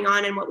what's going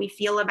on and what we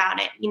feel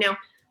about it.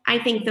 I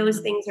think those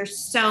things are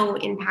so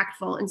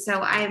impactful. And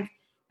so I've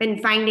been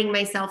finding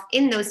myself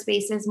in those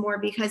spaces more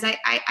because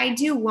I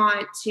do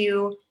want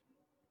to,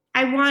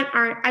 I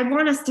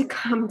want us to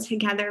come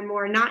together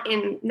more, not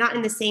in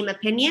the same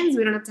opinions.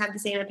 We don't have to have the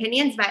same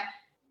opinions, but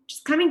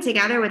just coming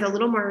together with a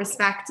little more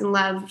respect and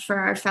love for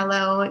our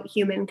fellow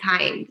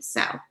humankind.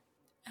 So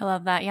I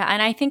love that. Yeah.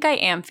 And I think I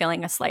am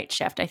feeling a slight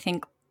shift. I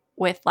think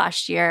with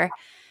last year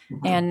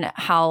and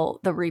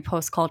how the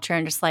repost culture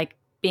and just like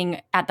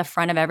being at the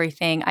front of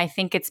everything, I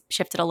think it's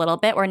shifted a little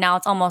bit where now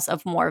it's almost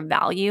of more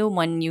value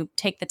when you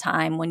take the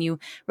time, when you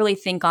really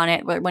think on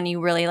it, when you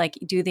really like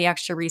do the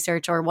extra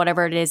research or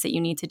whatever it is that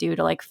you need to do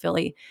to like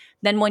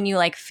then when you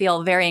like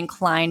feel very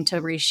inclined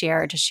to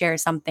share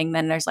something,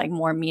 then there's like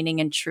more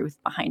meaning and truth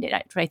behind it.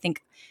 I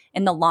think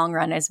in the long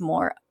run is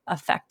more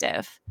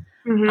effective.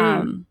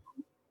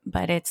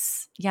 But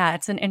it's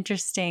an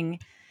interesting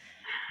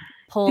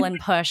pull and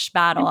push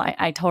battle.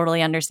 I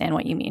totally understand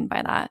what you mean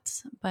by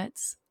that, but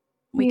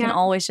we can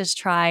always just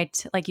try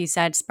to, like you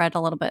said, spread a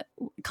little bit,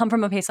 come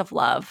from a place of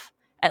love,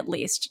 at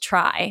least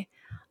try,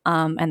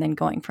 and then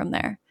going from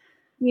there.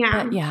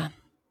 Yeah.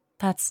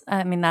 But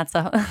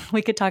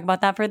we could talk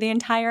about that for the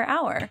entire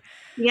hour.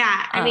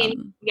 Yeah.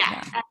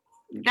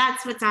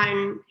 That's what's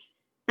on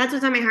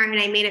my heart. And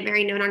I made it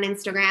very known on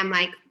Instagram.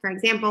 Like, for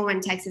example,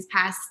 when Texas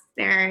passed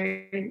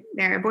their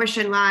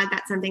abortion law,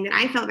 that's something that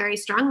I felt very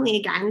strongly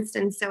against.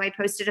 And so I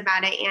posted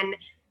about it and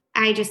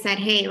I just said,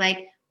 hey,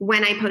 like,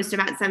 when I post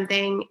about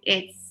something,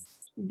 it's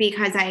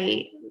because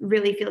I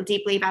really feel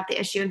deeply about the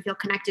issue and feel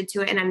connected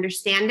to it and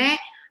understand it.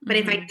 But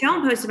if I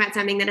don't post about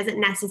something, that doesn't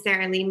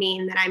necessarily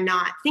mean that I'm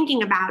not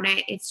thinking about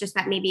it. It's just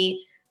that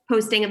maybe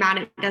posting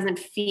about it doesn't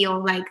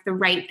feel like the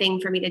right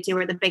thing for me to do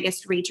or the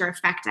biggest reach or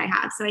effect I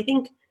have. So I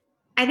think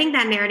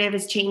that narrative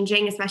is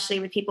changing, especially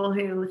with people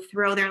who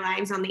throw their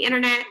lives on the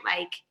internet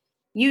like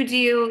you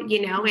do.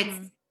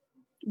 It's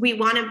we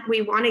want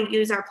to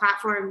use our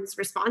platforms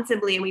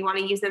responsibly and we want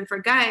to use them for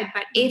good.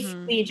 But if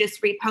we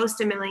just repost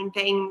a million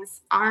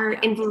things, our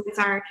influence,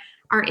 our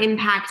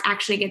impact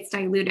actually gets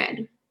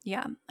diluted.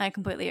 Yeah, I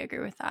completely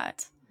agree with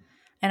that.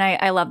 And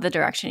I love the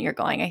direction you're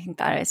going. I think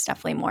that is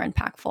definitely more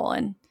impactful.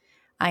 And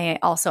I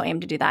also aim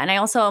to do that. And I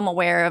also am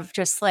aware of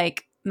just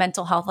like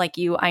mental health like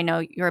you. I know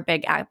you're a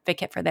big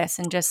advocate for this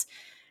and just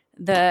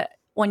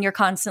when you're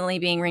constantly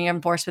being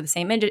reinforced with the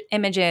same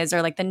images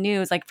or like the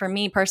news, like for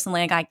me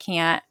personally, like I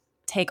can't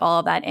take all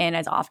of that in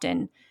as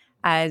often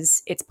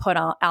as it's put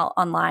out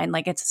online.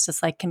 Like it's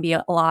just like can be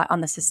a lot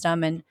on the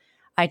system. And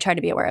I try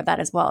to be aware of that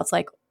as well. It's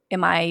like,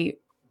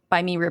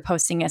 by me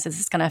reposting this, is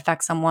this going to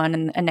affect someone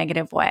in a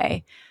negative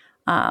way?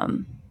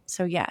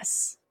 So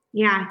yes,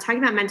 Yeah.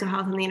 Talking about mental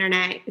health on the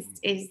internet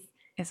is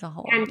It's a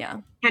whole,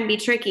 can be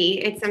tricky.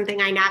 It's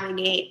something I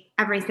navigate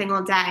every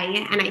single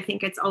day. And I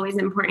think it's always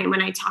important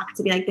when I talk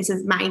to be like, this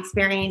is my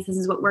experience. This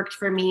is what worked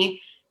for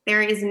me.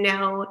 There is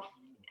no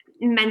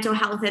mental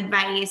health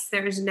advice.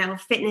 There's no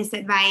fitness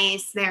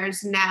advice.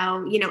 There's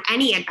no,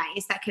 any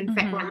advice that can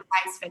fit one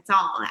size fits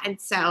all. And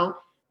so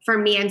for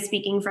me, I'm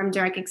speaking from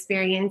direct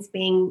experience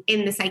being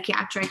in the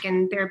psychiatric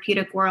and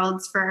therapeutic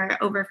worlds for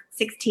over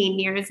 16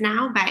 years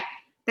now. But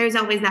there's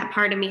always that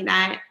part of me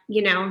that,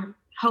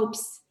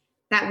 hopes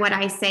that what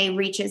I say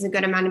reaches a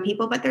good amount of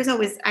people. But there's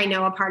always, I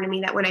know, a part of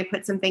me that when I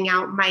put something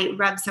out might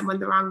rub someone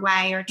the wrong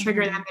way or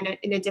trigger them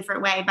in a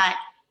different way. But,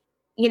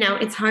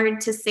 it's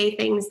hard to say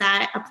things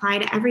that apply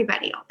to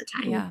everybody all the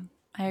time. Yeah,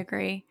 I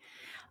agree.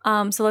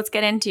 So let's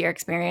get into your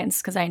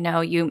experience, because I know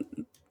you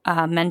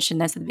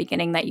mentioned this at the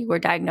beginning that you were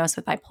diagnosed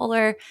with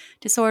bipolar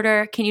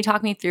disorder. Can you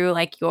talk me through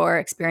like your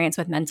experience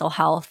with mental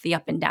health, the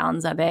up and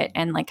downs of it,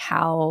 and like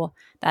how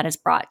that has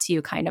brought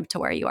you kind of to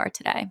where you are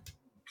today?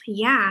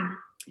 Yeah.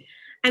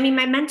 I mean,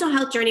 my mental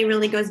health journey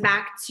really goes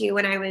back to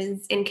when I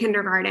was in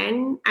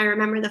kindergarten. I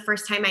remember the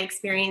first time I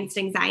experienced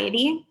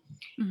anxiety,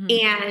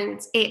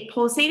 and it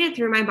pulsated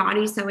through my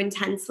body so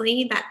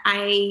intensely that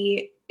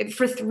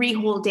for 3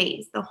 whole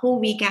days, the whole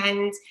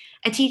weekend,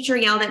 a teacher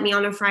yelled at me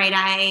on a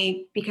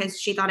Friday because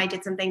she thought I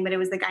did something, but it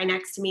was the guy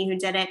next to me who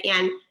did it.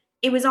 And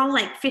it was all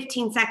like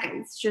 15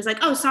 seconds. She was like,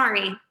 "Oh,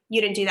 sorry,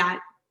 you didn't do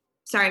that.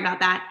 Sorry about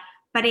that."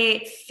 But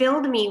it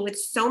filled me with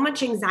so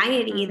much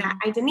anxiety that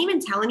I didn't even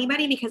tell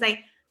anybody because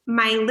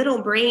my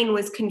little brain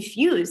was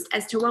confused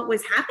as to what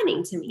was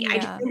happening to me. Yeah. I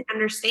just didn't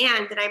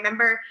understand. And I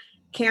remember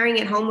carrying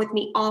it home with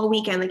me all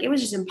weekend. Like it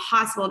was just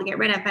impossible to get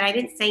rid of, but I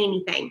didn't say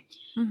anything.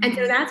 And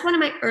so that's one of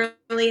my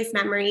earliest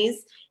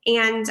memories.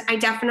 And I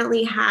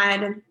definitely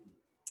had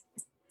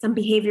some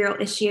behavioral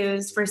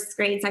issues, first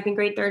grade, second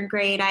grade, third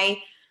grade.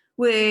 I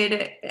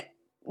would,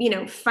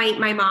 fight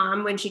my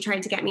mom when she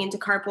tried to get me into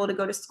carpool to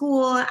go to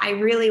school. I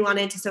really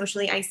wanted to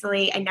socially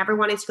isolate. I never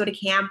wanted to go to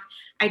camp.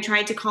 I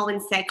tried to call in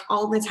sick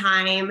all the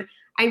time.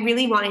 I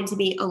really wanted to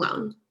be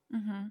alone.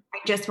 I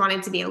just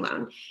wanted to be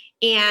alone.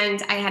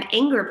 And I had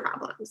anger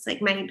problems.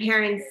 Like my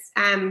parents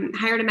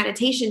hired a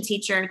meditation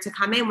teacher to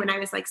come in when I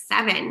was like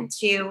 7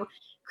 to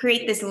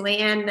create this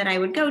land that I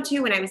would go to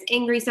when I was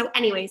angry. So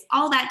anyways,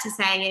 all that to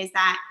say is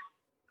that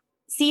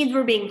seeds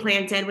were being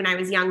planted when I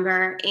was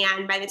younger.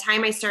 And by the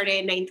time I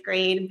started 9th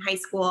grade in high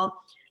school,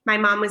 my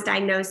mom was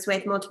diagnosed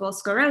with multiple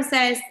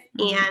sclerosis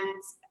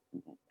and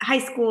high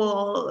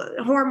school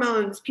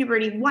hormones,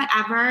 puberty,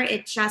 whatever.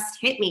 It just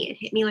hit me. It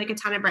hit me like a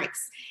ton of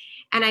bricks.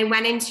 And I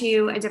went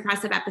into a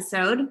depressive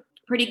episode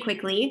pretty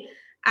quickly.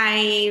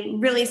 I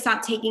really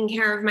stopped taking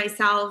care of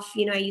myself.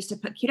 I used to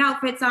put cute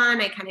outfits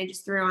on. I kind of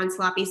just threw on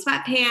sloppy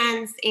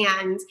sweatpants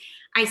and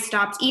I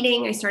stopped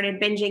eating. I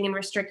started binging and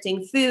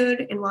restricting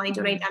food. And while I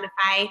don't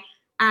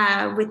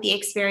identify with the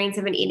experience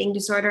of an eating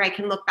disorder, I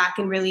can look back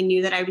and really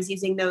knew that I was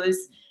using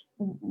those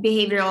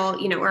behavioral,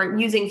 or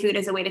using food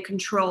as a way to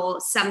control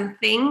some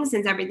things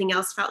since everything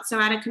else felt so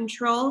out of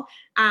control.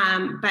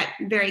 But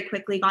very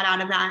quickly got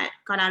out of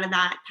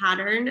that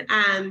pattern.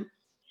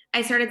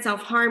 I started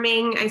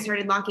self-harming. I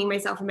started locking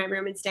myself in my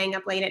room and staying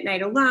up late at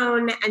night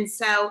alone. And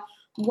so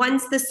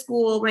once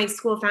my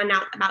school found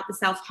out about the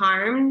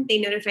self-harm, they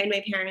notified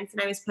my parents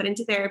and I was put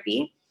into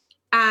therapy.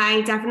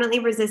 I definitely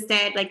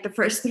resisted like the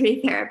first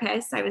 3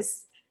 therapists. I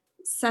was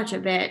such a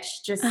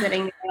bitch just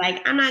sitting there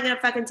like, I'm not going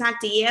to fucking talk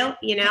to you.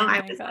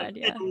 I was like,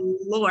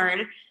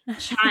 Lord,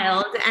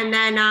 child. And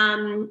then,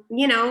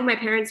 my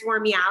parents wore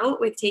me out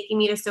with taking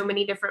me to so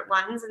many different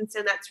ones. And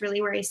so that's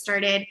really where I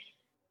started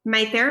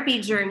my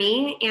therapy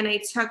journey. And I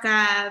took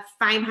a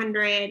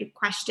 500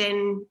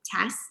 question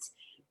test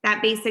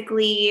that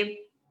basically,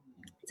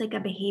 it's like a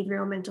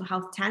behavioral mental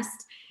health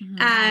test.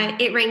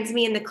 It ranked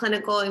me in the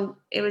clinical, and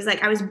it was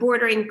like I was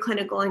bordering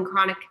clinical and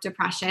chronic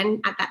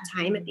depression at that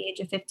time at the age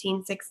of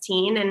 15,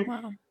 16.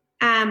 And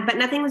but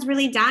nothing was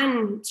really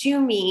done to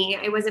me.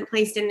 I wasn't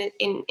placed in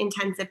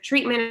intensive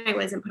treatment. I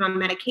wasn't put on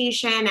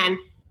medication. And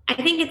I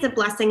think it's a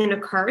blessing and a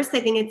curse.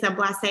 I think it's a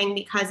blessing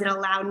because it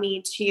allowed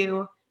me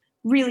to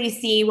really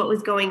see what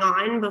was going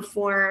on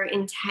before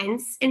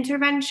intense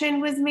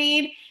intervention was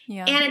made.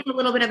 Yeah. And it's a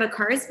little bit of a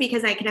curse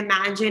because I can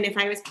imagine if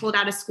I was pulled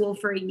out of school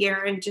for a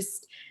year and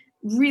just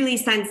really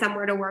sent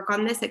somewhere to work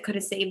on this, it could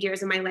have saved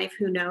years of my life.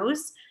 Who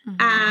knows?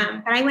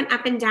 But I went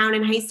up and down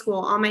in high school.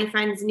 All my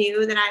friends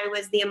knew that I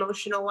was the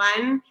emotional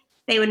one.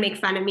 They would make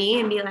fun of me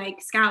and be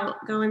like, Scout,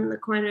 go in the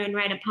corner and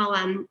write a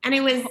poem. And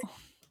it was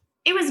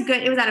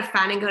good. It was out of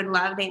fun and good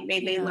love.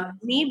 They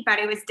loved me, but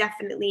it was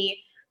definitely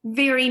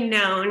very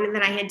known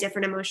that I had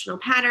different emotional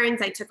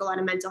patterns. I took a lot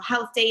of mental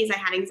health days. I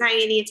had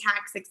anxiety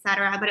attacks,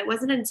 etc. But it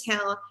wasn't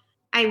until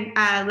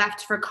I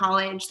left for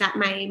college that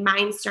my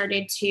mind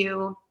started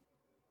to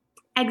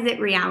exit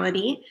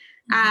reality.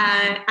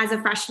 As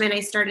a freshman,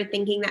 I started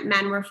thinking that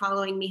men were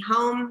following me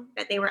home,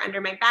 that they were under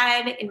my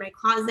bed, in my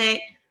closet,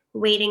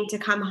 waiting to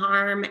come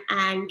harm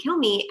and kill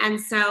me. And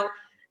so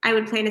I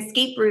would plan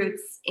escape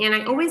routes. And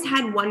I always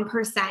had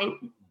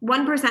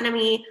 1% of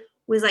me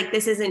was like,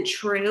 this isn't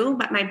true,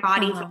 but my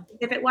body felt as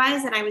if it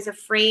was. And I was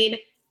afraid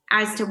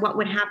as to what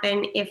would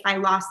happen if I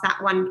lost that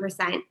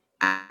 1%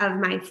 of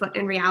my foot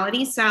in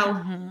reality.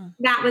 So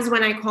that was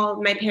when I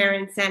called my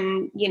parents,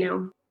 and,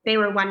 they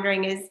were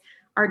wondering, is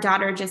our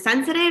daughter just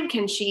sensitive?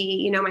 Can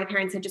she, my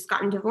parents had just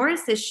gotten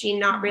divorced. Is she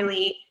not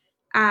really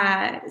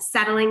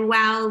settling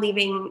well,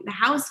 leaving the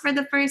house for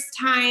the first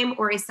time,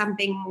 or is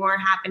something more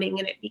happening?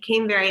 And it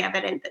became very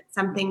evident that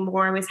something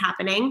more was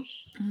happening.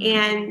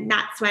 And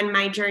that's when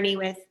my journey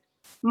with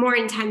more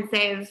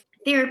intensive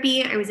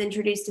therapy, I was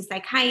introduced to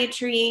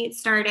psychiatry,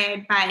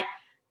 started. But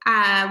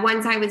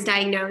once I was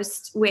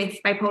diagnosed with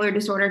bipolar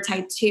disorder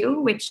type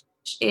 2, which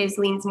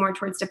leans more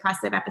towards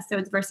depressive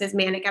episodes versus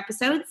manic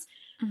episodes.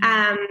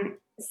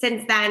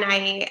 Since then,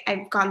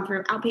 I've gone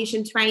through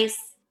outpatient twice.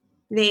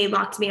 They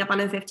locked me up on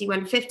a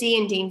 5150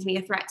 and deemed me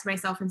a threat to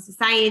myself and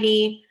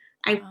society.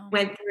 I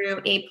went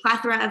through a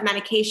plethora of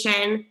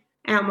medication.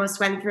 I almost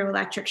went through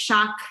electric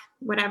shock,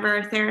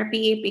 whatever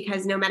therapy,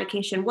 because no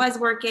medication was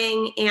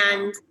working.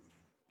 And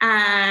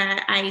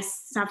I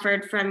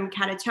suffered from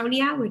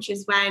catatonia, which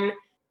is when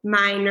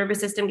my nervous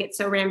system gets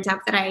so ramped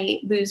up that I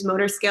lose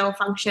motor skill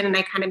function and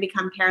I kind of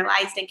become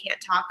paralyzed and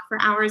can't talk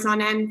for hours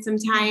on end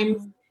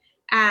sometimes.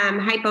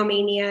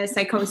 Hypomania,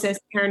 psychosis,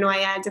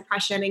 paranoia,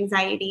 depression,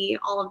 anxiety,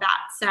 all of that.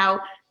 So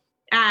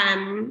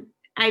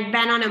I've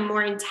been on a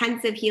more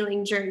intensive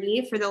healing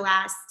journey for the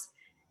last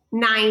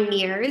 9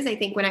 years. I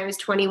think when I was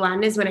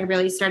 21 is when I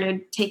really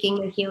started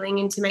taking the healing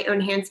into my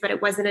own hands, but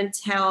it wasn't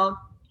until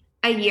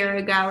a year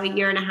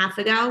and a half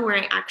ago, where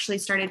I actually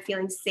started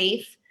feeling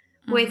safe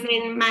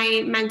within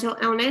my mental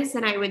illness.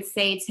 And I would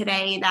say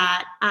today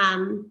that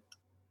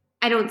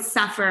I don't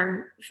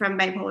suffer from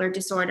bipolar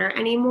disorder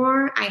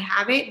anymore. I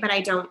have it, but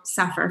I don't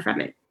suffer from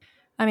it.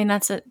 I mean,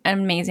 that's an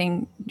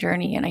amazing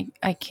journey. And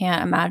I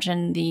can't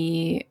imagine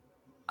the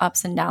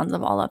ups and downs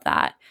of all of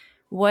that.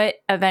 What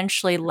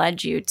eventually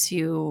led you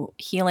to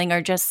healing,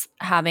 or just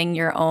having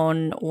your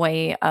own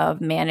way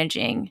of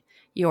managing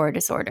your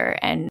disorder?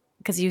 And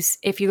because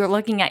if you were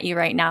looking at you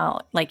right now,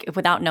 like,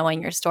 without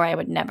knowing your story, I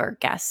would never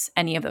guess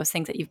any of those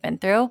things that you've been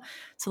through.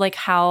 So like,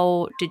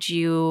 how did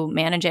you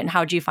manage it, and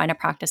how did you find a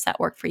practice that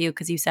worked for you?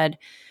 Because you said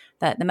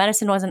that the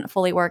medicine wasn't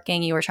fully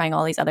working. You were trying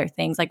all these other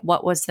things. Like,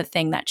 what was the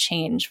thing that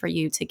changed for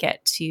you to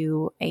get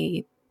to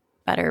a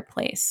better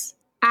place?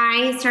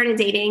 I started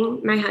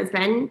dating my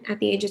husband at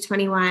the age of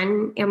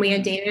 21, and we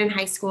had dated in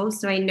high school.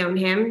 So I'd known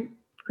him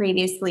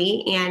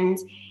previously, and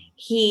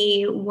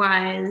he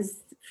was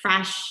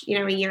fresh,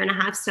 a year and a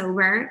half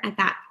sober at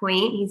that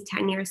point. He's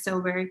 10 years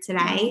sober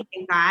today,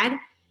 thank God.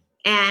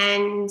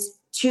 And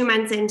 2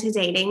 months into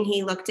dating,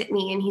 he looked at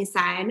me and he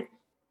said,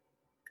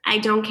 I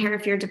don't care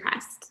if you're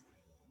depressed.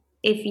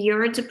 If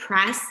you're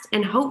depressed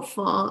and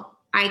hopeful,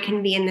 I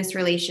can be in this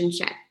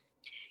relationship.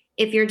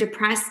 If you're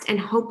depressed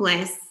and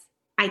hopeless,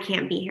 I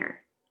can't be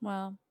here.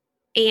 Wow.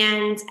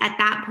 And at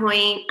that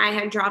point, I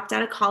had dropped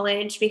out of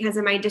college because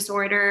of my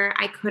disorder.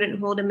 I couldn't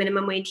hold a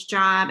minimum wage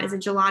job as a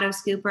gelato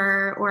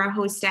scooper or a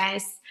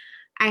hostess.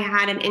 I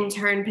had an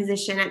intern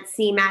position at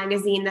C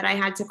Magazine that I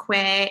had to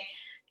quit,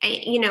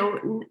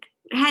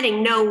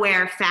 heading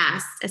nowhere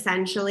fast,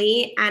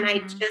 essentially. And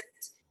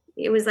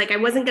it was like I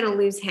wasn't going to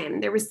lose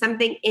him. There was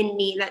something in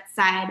me that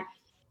said,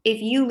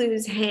 if you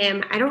lose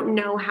him, I don't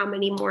know how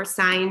many more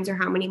signs or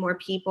how many more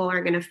people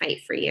are going to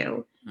fight for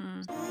you.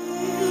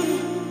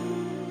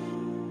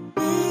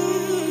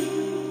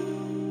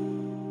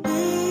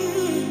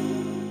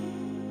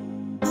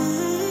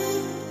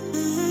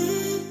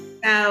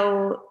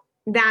 So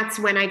that's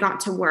when I got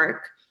to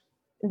work.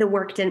 The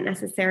work didn't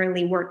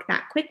necessarily work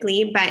that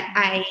quickly, but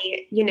I,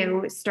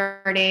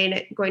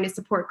 started going to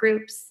support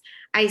groups.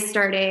 I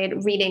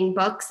started reading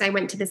books. I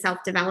went to the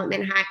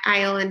self-development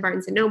aisle in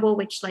Barnes & Noble,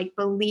 which,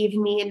 believe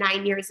me,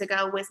 9 years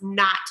ago was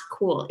not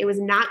cool. It was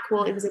not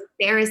cool. It was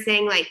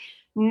embarrassing.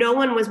 No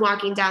one was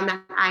walking down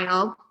that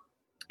aisle.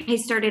 I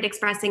started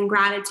expressing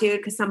gratitude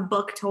because some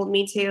book told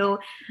me to.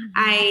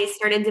 I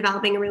started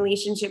developing a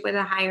relationship with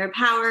a higher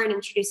power and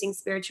introducing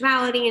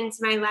spirituality into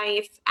my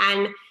life.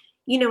 And,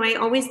 I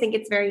always think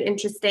it's very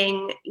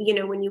interesting,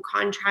 when you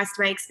contrast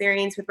my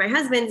experience with my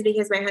husband's,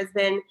 because my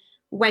husband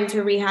went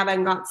to rehab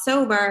and got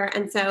sober.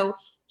 And so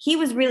he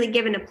was really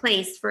given a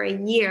place for a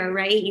year,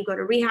 right? You go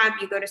to rehab,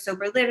 you go to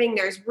sober living,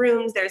 there's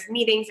rooms, there's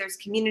meetings, there's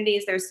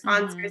communities, there's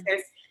sponsors,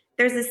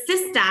 there's a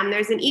system,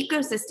 there's an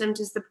ecosystem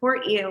to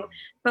support you.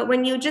 But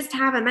when you just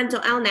have a mental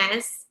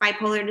illness,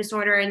 bipolar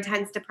disorder,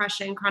 intense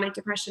depression, chronic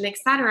depression,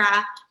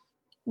 etc.,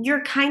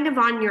 you're kind of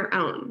on your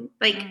own.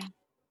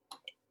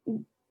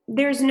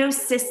 There's no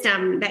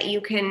system that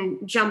you can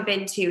jump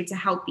into to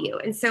help you.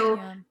 And so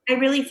I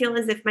really feel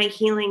as if my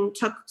healing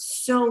took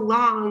so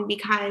long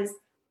because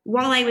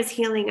while I was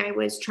healing, I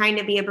was trying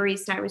to be a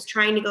barista. I was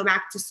trying to go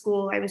back to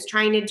school. I was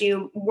trying to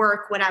do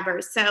work,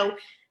 whatever. So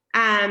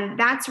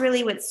that's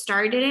really what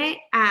started it.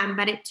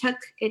 But it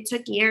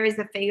took years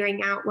of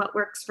figuring out what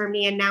works for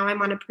me. And now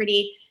I'm on a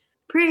pretty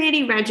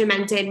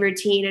regimented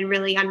routine and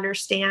really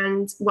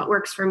understand what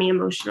works for me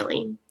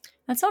emotionally.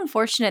 That's so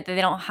unfortunate that they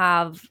don't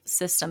have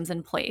systems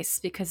in place,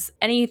 because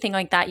anything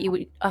like that, you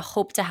would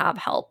hope to have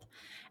help.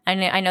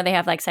 I know they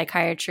have like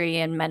psychiatry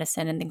and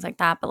medicine and things like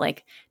that, but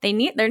like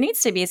there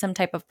needs to be some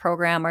type of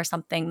program or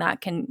something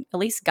that can at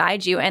least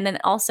guide you. And then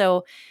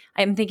also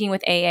I'm thinking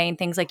with AA and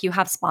things, like you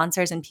have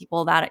sponsors and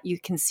people that you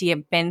can see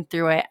have been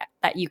through it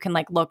that you can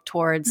like look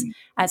towards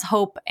as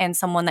hope, and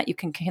someone that you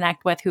can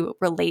connect with who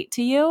relate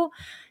to you.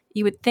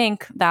 You would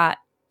think that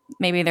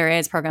maybe there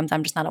is programs,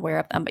 I'm just not aware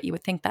of them, but you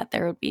would think that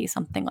there would be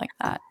something like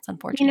that. It's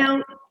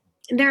unfortunate.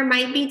 There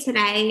might be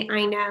today.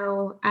 I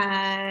know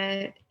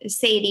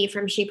Sadie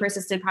from She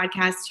Persisted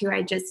podcast, who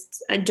I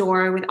just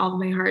adore with all of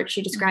my heart.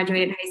 She just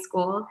graduated high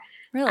school.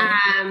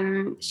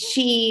 Really?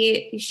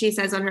 She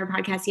says on her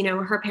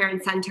podcast, her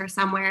parents sent her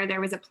somewhere.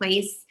 There was a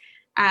place,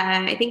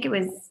 I think it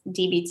was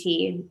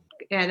DBT.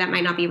 That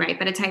might not be right,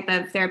 but a type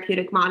of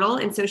therapeutic model.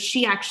 And so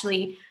she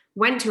actually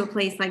went to a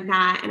place like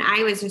that. And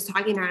I was just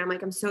talking to her, and I'm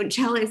like, I'm so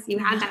jealous you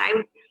had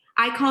that.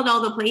 I called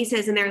all the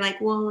places, and they're like,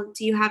 well,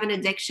 do you have an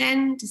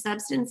addiction to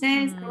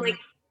substances? I'm like,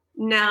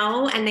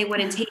 no. And they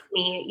wouldn't take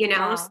me,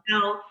 Wow.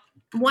 So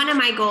one of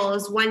my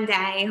goals one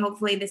day,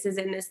 hopefully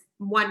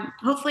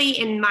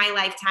in my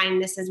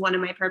lifetime, this is one of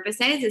my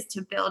purposes, is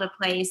to build a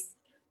place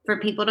for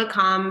people to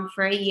come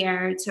for a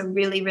year to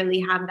really,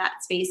 really have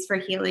that space for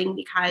healing,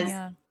 because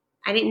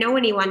I didn't know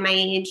anyone my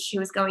age who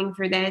was going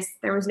through this.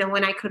 There was no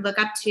one I could look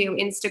up to.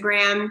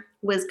 Instagram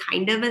was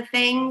kind of a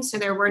thing. So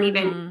there weren't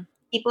even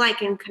people I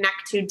can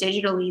connect to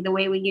digitally. The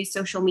way we use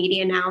social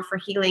media now for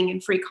healing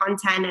and free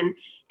content and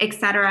et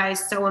cetera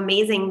is so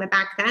amazing. But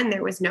back then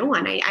there was no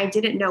one. I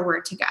didn't know where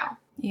to go.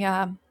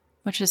 Yeah,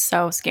 which is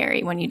so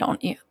scary when you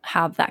don't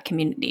have that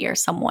community or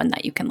someone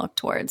that you can look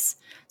towards.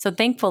 So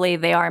thankfully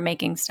they are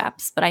making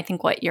steps. But I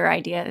think what your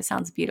idea, it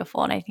sounds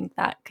beautiful. And I think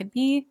that could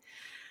be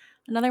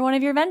another one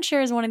of your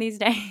ventures one of these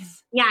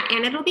days. Yeah,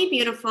 and it'll be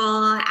beautiful,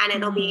 and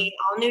it'll be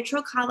all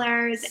neutral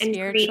colors and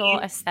spiritual,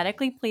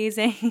 aesthetically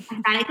pleasing.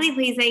 Aesthetically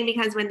pleasing,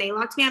 because when they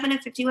locked me up in a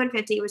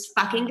 5150, it was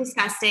fucking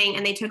disgusting,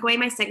 and they took away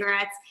my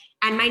cigarettes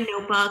and my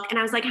notebook, and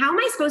I was like, how am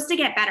I supposed to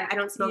get better? I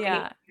don't smoke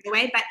anymore, by the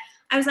way, but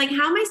I was like,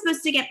 how am I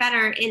supposed to get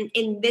better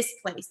in this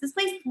place? This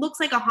place looks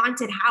like a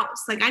haunted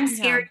house. Like, I'm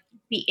scared to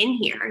be in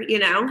here,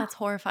 That's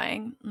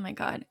horrifying. Oh my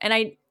God. And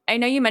I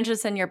know you mentioned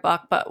this in your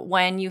book, but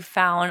when you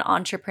found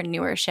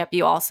entrepreneurship,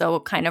 you also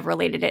kind of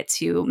related it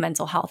to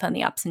mental health and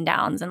the ups and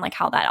downs, and like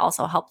how that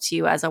also helped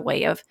you as a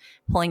way of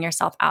pulling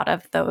yourself out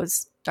of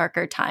those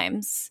darker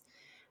times.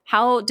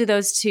 How do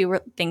those two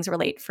things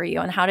relate for you?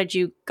 And how did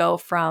you go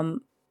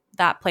from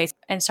that place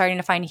and starting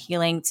to find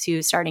healing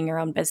to starting your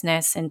own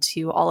business and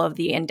to all of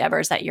the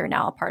endeavors that you're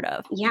now a part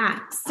of? Yeah.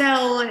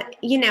 So,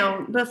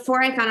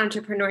 before I found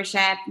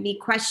entrepreneurship, the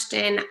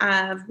question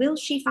of will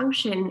she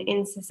function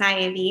in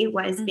society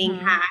was being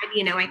had.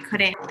 I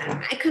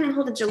couldn't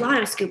hold a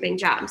gelato scooping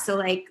job. So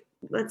like,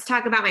 let's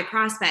talk about my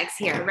prospects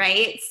here,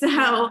 right?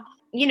 So,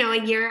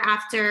 a year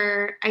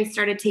after I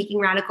started taking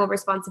radical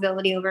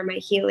responsibility over my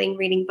healing,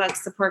 reading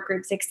books, support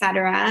groups, et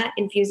cetera,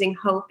 infusing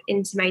hope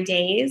into my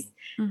days,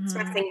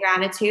 expressing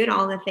gratitude,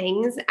 all the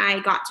things, I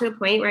got to a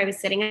point where I was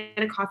sitting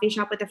at a coffee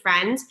shop with a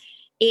friend,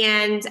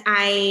 and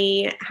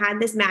I had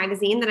this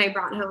magazine that I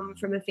brought home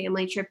from a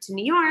family trip to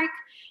New York,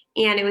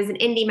 and it was an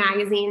indie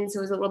magazine, so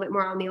it was a little bit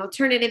more on the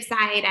alternative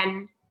side.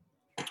 And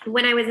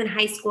when I was in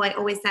high school, I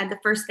always said the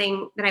first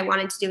thing that I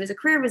wanted to do as a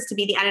career was to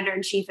be the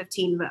editor-in-chief of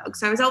Teen Vogue.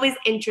 So I was always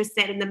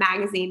interested in the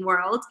magazine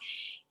world.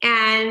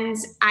 And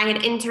I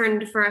had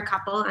interned for a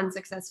couple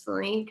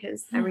unsuccessfully,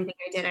 because everything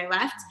I did, I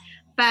left.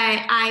 But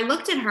I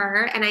looked at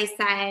her and I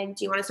said,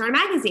 do you want to start a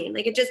magazine?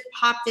 Like, it just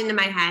popped into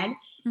my head.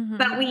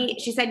 But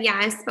she said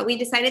yes, but we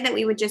decided that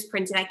we would just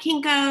print it at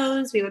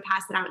Kinko's. We would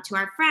pass it out to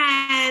our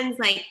friends,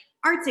 like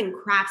arts and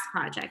crafts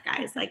project,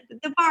 guys. Like,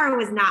 the bar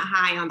was not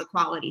high on the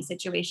quality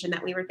situation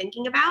that we were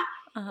thinking about.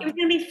 It was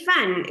going to be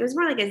fun. It was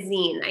more like a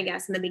zine, I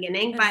guess, in the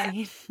beginning. But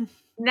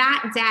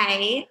that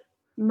day,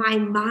 my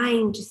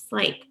mind just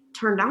like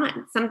turned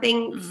on.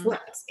 Something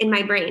flipped in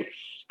my brain.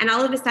 And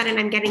all of a sudden,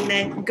 I'm getting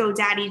the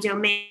GoDaddy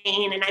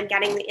domain, and I'm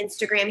getting the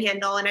Instagram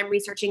handle, and I'm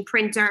researching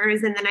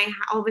printers. And then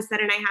all of a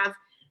sudden, I have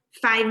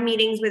 5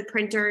 meetings with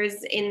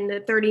printers in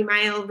the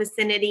 30-mile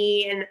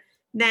vicinity. And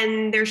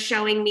then they're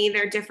showing me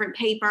their different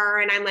paper.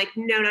 And I'm like,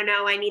 no,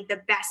 I need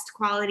the best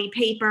quality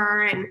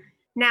paper. And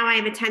now I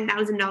have a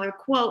 $10,000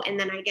 quote. And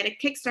then I get a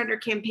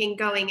Kickstarter campaign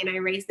going, and I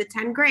raise the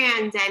 10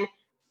 grand. And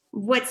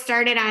what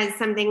started as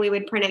something we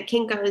would print at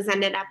Kinko's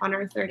ended up on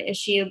our 3rd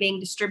issue, being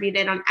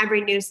distributed on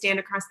every newsstand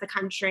across the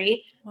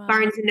country. Wow.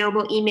 Barnes &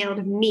 Noble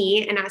emailed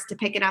me and asked to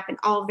pick it up in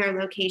all of their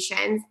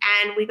locations.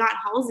 And we got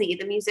Halsey,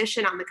 the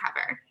musician, on the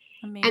cover.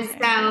 Amazing.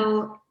 And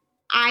so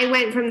I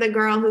went from the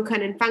girl who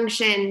couldn't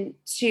function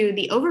to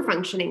the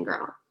over-functioning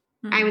girl.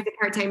 I was a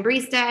part-time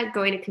barista,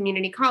 going to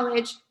community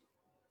college,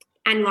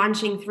 and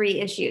launching 3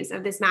 issues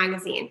of this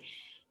magazine.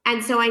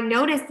 And so I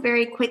noticed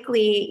very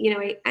quickly,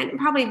 and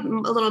probably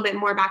a little bit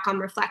more back on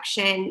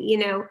reflection,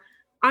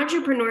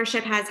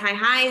 entrepreneurship has high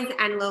highs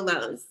and low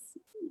lows.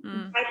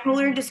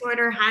 Bipolar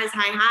disorder has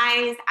high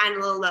highs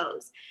and low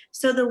lows.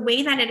 So the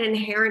way that it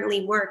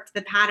inherently worked,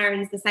 the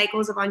patterns, the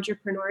cycles of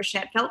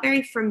entrepreneurship felt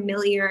very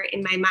familiar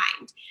in my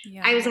mind.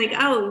 Yeah. I was like,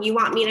 oh, you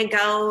want me to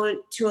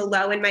go to a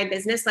low in my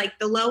business? Like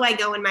the low I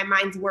go in my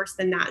mind's worse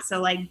than that.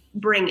 So like,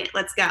 bring it,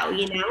 let's go,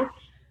 you know?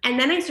 And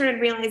then I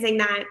started realizing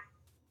that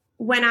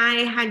when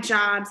I had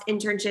jobs,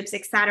 internships,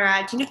 et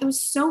cetera, it was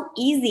so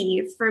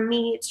easy for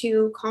me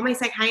to call my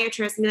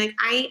psychiatrist and be like,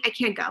 I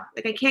can't go.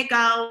 Like, I can't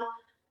go.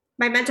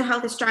 My mental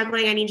health is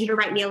struggling. I need you to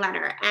write me a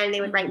letter. And they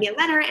would write me a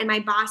letter and my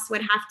boss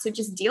would have to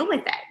just deal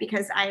with it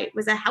because I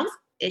was a health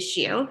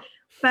issue.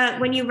 But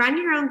when you run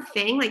your own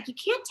thing, like you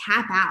can't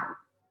tap out.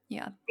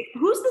 Yeah.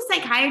 Who's the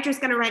psychiatrist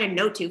going to write a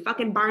note to?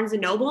 Fucking Barnes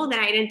and Noble that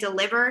I didn't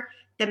deliver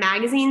the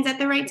magazines at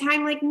the right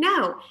time? Like,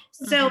 no.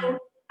 So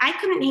I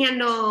couldn't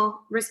handle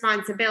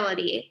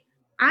responsibility.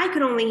 I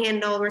could only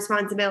handle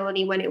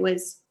responsibility when it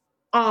was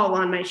all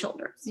on my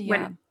shoulders,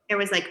 when there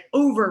was like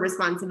over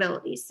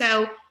responsibility.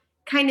 So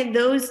kind of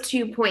those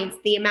 2 points,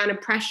 the amount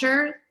of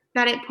pressure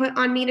that it put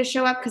on me to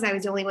show up because I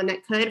was the only one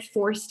that could,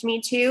 forced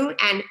me to,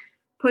 and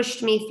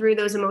pushed me through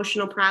those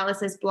emotional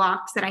paralysis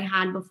blocks that I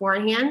had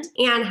beforehand,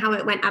 and how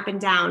it went up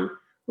and down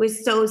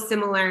was so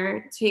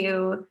similar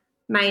to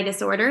my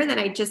disorder that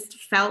I just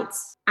felt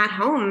at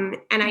home.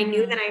 And I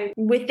knew that I,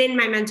 within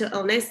my mental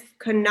illness,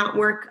 could not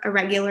work a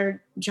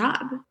regular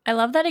job. I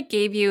love that it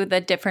gave you the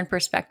different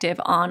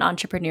perspective on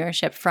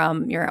entrepreneurship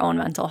from your own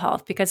mental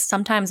health, because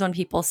sometimes when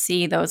people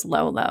see those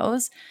low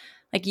lows,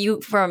 like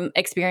you, from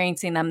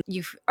experiencing them,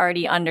 you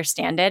already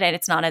understand it and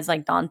it's not as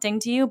like daunting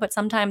to you. But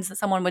sometimes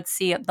someone would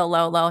see the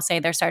low, say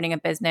they're starting a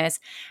business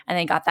and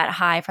they got that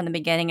high from the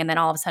beginning and then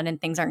all of a sudden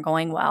things aren't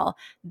going well.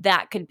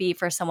 That could be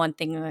for someone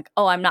thinking like,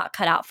 oh, I'm not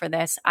cut out for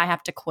this. I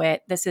have to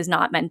quit. This is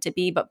not meant to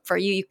be. But for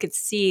you, you could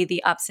see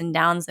the ups and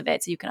downs of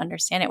it so you can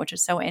understand it, which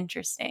is so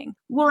interesting.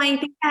 Well, I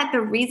think that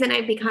the reason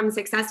I've become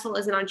successful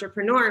as an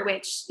entrepreneur,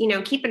 which,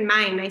 keep in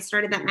mind, I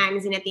started that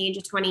magazine at the age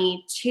of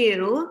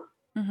 22.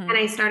 And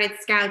I started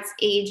Scout's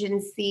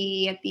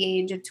agency at the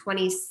age of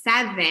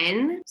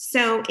 27.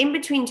 So in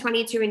between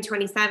 22 and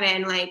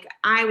 27, like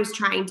I was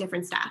trying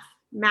different stuff: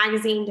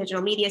 magazine,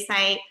 digital media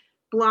site,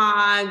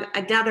 blog,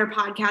 another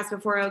podcast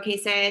before OK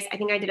Sis. I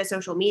think I did a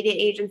social media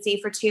agency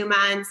for 2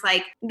 months.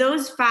 Like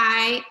those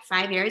 5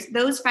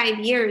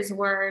 years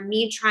were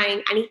me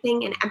trying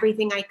anything and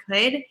everything I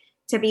could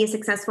to be a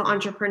successful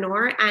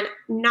entrepreneur. And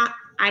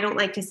I don't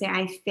like to say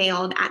I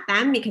failed at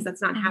them because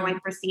that's not how I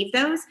perceive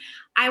those.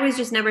 I was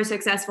just never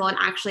successful in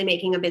actually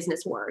making a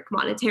business work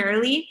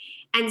monetarily.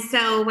 And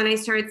so when I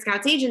started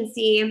Scout's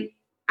agency,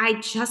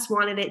 I just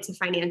wanted it to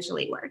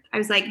financially work. I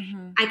was like,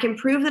 I can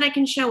prove that I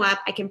can show up.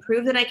 I can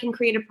prove that I can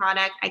create a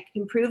product. I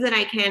can prove that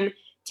I can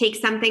take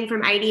something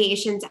from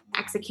ideation to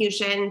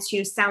execution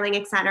to selling,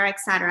 et cetera, et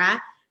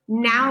cetera.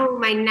 Now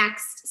my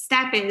next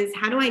step is,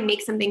 how do I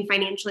make something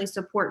financially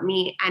support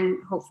me and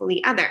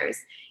hopefully others?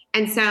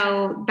 And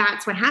so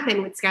that's what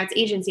happened with Scout's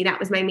agency. That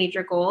was my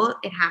major goal.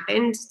 It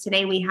happened.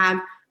 Today we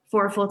have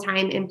 4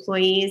 full-time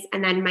employees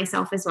and then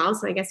myself as well.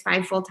 So I guess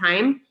 5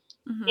 full-time.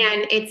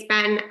 And it's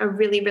been a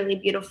really, really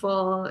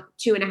beautiful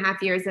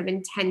 2.5 years of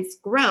intense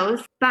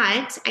growth.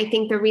 But I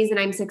think the reason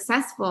I'm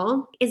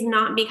successful is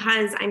not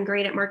because I'm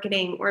great at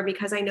marketing or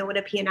because I know what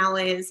a P&L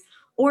is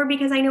or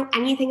because I know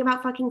anything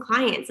about fucking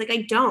clients. Like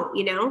I don't,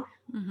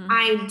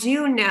 I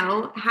do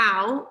know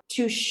how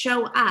to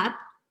show up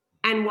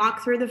and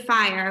walk through the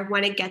fire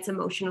when it gets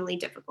emotionally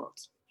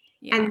difficult.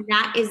 Yeah. And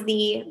that is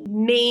the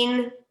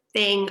main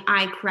thing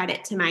I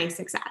credit to my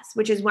success,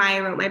 which is why I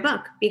wrote my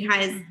book.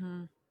 Because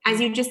as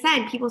you just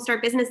said, people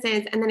start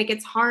businesses and then it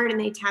gets hard and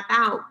they tap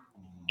out.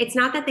 It's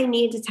not that they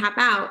need to tap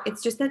out.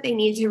 It's just that they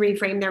need to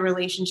reframe their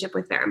relationship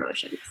with their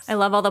emotions. I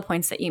love all the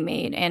points that you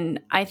made. And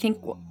I think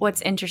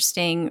what's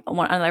interesting,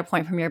 another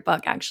point from your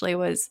book actually,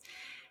 was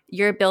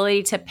your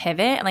ability to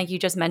pivot. And like you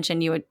just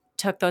mentioned, you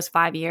took those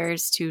 5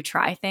 years to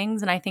try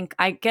things. And I think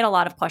I get a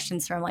lot of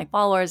questions from like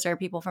followers or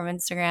people from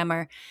Instagram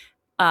or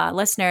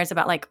listeners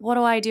about like, what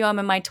do I do? I'm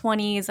in my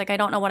 20s. Like, I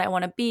don't know what I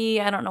want to be.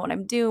 I don't know what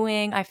I'm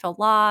doing. I feel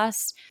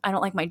lost. I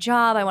don't like my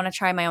job. I want to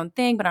try my own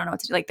thing, but I don't know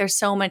what to do. Like, there's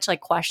so much like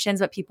questions,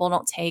 but people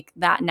don't take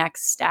that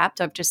next step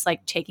of just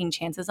like taking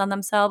chances on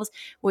themselves,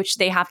 which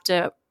they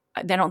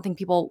don't think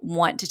people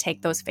want to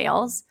take those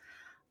fails.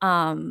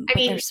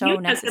 They're so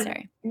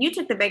necessary. You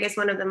took the biggest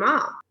one of them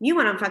all. You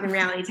went on fucking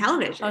reality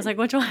television. I was like,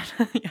 which one?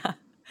 Yeah.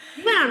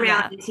 You went on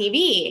reality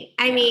TV.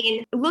 I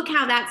mean, look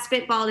how that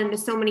spitballed into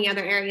so many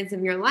other areas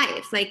of your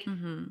life. Like,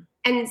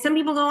 and some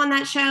people go on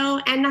that show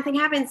and nothing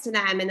happens to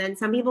them. And then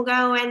some people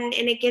go and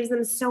it gives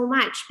them so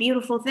much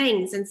beautiful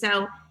things. And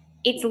so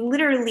it's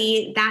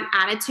literally that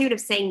attitude of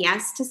saying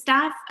yes to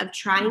stuff, of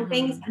trying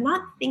things, and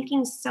not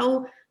thinking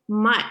so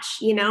much,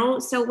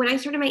 So when I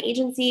started my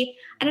agency,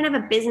 I didn't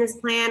have a business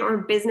plan or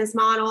business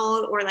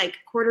model or like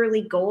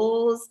quarterly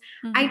goals.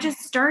 I just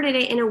started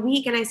it in a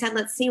week and I said,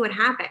 let's see what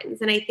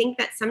happens. And I think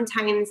that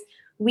sometimes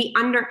we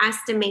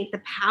underestimate the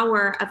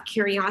power of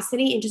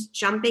curiosity and just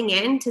jumping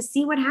in to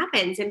see what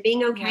happens and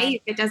being okay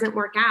if it doesn't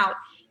work out,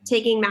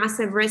 taking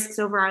massive risks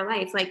over our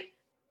life. Like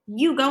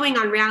you going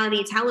on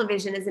reality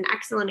television is an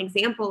excellent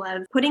example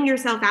of putting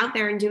yourself out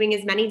there and doing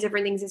as many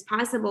different things as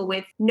possible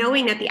with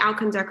knowing that the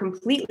outcomes are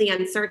completely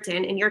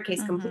uncertain, in your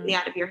case, completely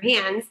out of your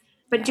hands,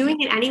 but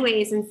doing it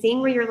anyways and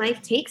seeing where your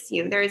life takes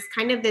you. There's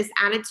kind of this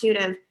attitude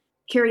of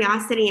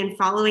curiosity and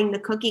following the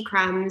cookie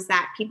crumbs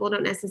that people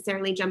don't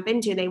necessarily jump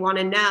into. They want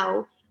to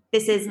know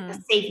this is a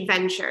safe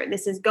venture.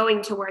 This is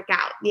going to work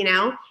out, you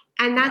know?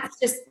 And that's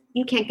just,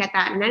 you can't get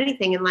that in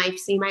anything in life.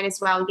 So you might as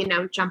well, you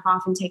know, jump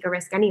off and take a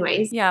risk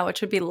anyways. Yeah,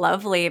 which would be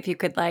lovely if you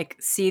could like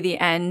see the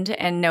end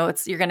and know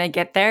you're going to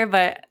get there.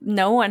 But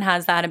no one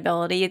has that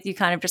ability. You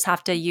kind of just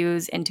have to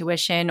use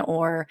intuition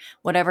or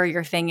whatever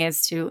your thing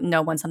is to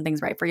know when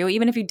something's right for you.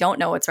 Even if you don't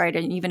know what's right,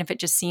 and even if it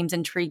just seems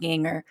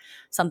intriguing or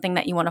something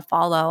that you want to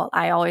follow,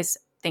 I always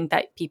think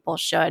that people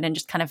should and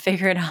just kind of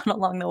figure it out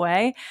along the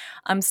way.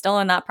 I'm still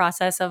in that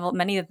process of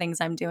many of the things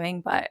I'm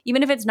doing, but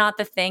even if it's not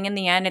the thing in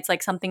the end, it's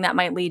like something that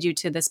might lead you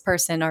to this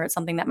person or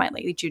something that might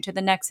lead you to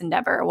the next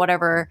endeavor or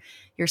whatever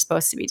you're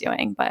supposed to be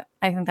doing. But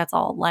I think that's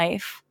all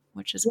life,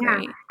 which is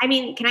great. I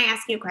mean, can I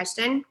ask you a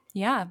question?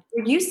 Yeah.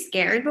 Were you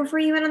scared before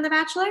you went on The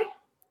Bachelor?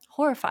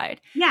 Horrified.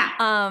 Yeah.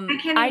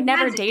 I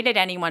never dated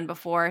anyone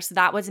before, so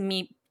that was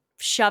me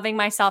shoving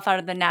myself out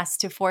of the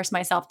nest to force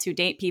myself to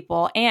date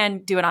people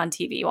and do it on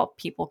TV while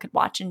people could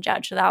watch and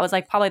judge. So that was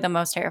like probably the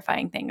most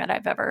terrifying thing that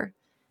I've ever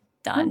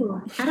done.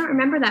 Ooh, I don't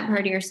remember that part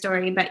of your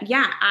story, but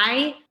yeah,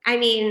 I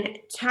mean,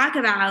 talk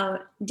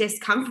about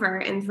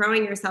discomfort and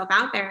throwing yourself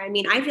out there. I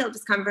mean, I feel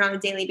discomfort on a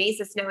daily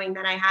basis knowing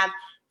that I have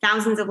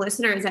thousands of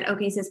listeners at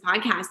OKSIS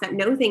podcast that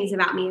know things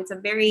about me. It's a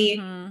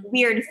very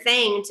weird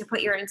thing to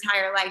put your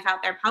entire life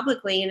out there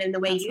publicly. And in the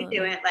way you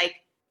do it, like,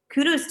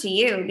 kudos to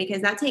you,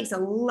 because that takes a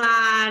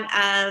lot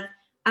of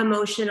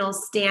emotional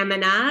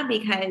stamina,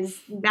 because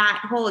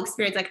that whole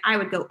experience, like, I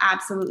would go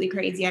absolutely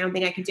crazy. I don't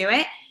think I could do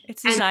it.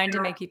 It's designed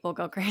to make people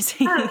go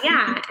crazy. Oh,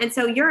 yeah. And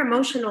so your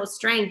emotional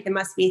strength, it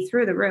must be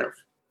through the roof.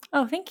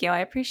 Oh, thank you. I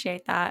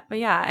appreciate that. But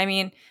yeah, I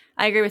mean,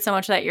 I agree with so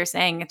much that you're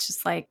saying. It's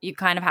just like you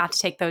kind of have to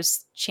take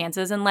those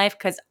chances in life,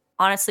 because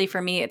honestly, for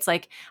me, it's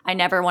like I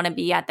never want to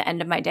be at the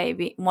end of my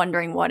day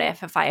wondering what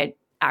if I had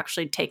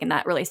actually taken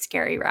that really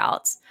scary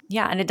route.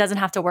 Yeah, and it doesn't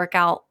have to work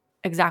out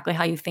exactly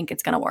how you think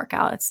it's going to work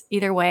out. It's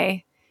either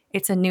way,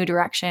 it's a new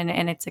direction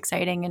and it's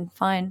exciting and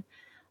fun.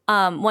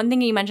 One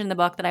thing you mentioned in the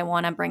book that I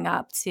want to bring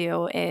up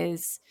too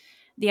is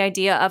the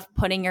idea of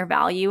putting your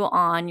value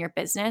on your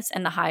business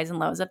and the highs and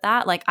lows of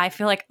that. Like, I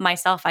feel like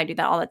myself, I do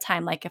that all the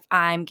time. Like, if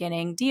I'm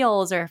getting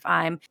deals or if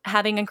I'm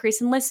having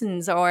increase in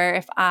listens or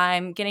if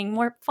I'm getting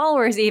more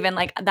followers, even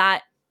like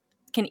that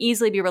can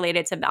easily be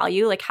related to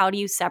value. Like, how do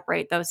you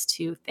separate those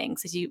two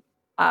things? Because you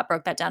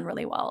broke that down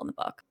really well in the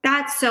book.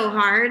 That's so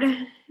hard.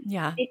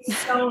 Yeah. It's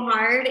so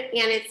hard. And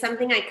it's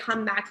something I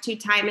come back to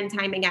time and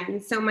time again.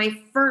 So my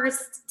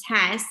first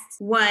test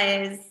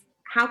was,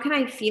 how can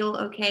I feel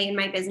okay in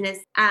my business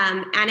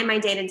and in my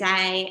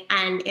day-to-day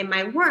and in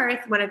my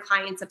worth when a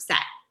client's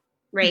upset,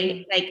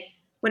 right? Like,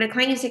 when a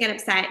client used to get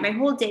upset, my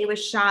whole day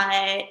was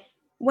shot.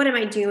 What am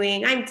I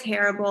doing? I'm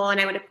terrible.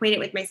 And I would equate it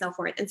with my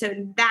self-worth. And so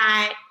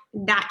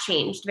that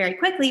changed very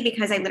quickly,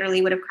 because I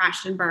literally would have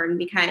crashed and burned,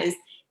 because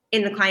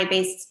in the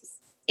client-based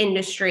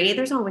industry,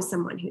 there's always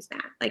someone who's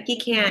mad. Like, you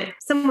can't,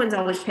 someone's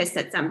always pissed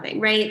at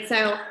something, right?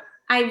 So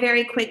I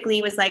very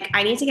quickly was like,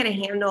 I need to get a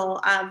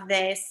handle of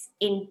this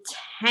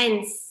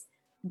intense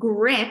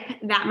grip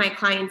that my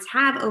clients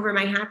have over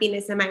my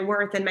happiness and my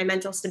worth and my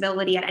mental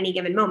stability at any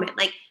given moment.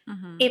 Like,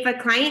 if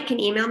a client can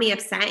email me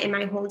upset and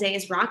my whole day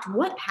is rocked,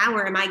 what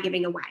power am I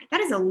giving away? That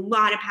is a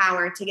lot of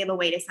power to give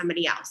away to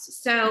somebody else.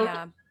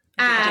 So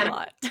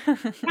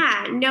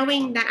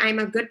knowing that I'm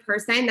a good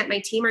person, that my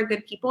team are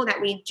good people, that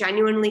we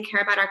genuinely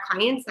care about our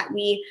clients, that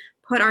we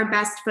put our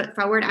best foot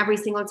forward every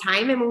single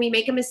time. And when we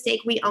make a mistake,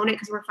 we own it,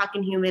 because we're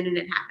fucking human and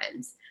it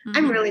happens.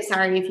 I'm really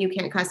sorry if you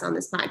can't cuss on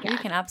this podcast. You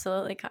can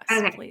absolutely cuss,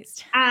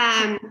 please.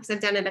 Because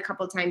I've done it a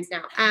couple times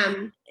now.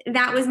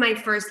 That was my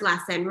first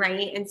lesson,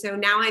 right? And so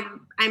now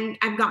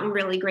I've gotten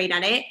really great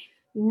at it.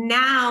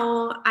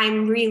 Now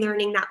I'm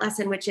relearning that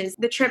lesson, which is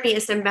the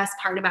trippiest and best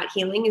part about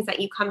healing, is that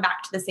you come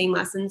back to the same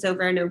lessons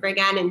over and over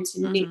again and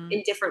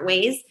in different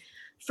ways.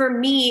 For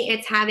me,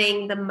 it's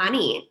having the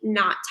money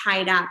not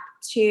tied up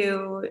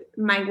to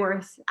my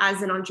worth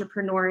as an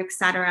entrepreneur, et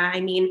cetera.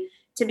 I mean,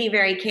 to be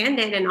very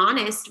candid and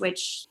honest,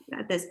 which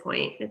at this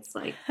point, it's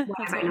like,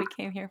 what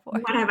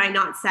have I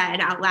not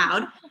said out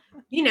loud?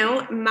 You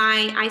know,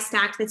 I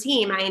stacked the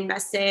team. I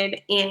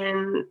invested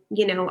in,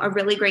 you know, a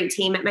really great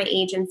team at my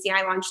agency.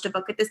 I launched a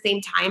book at the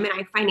same time, and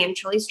I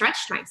financially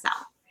stretched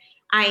myself.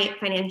 I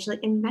financially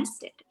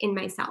invested in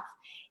myself.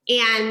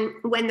 And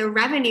when the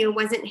revenue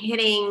wasn't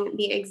hitting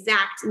the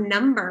exact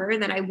number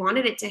that I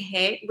wanted it to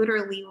hit,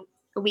 literally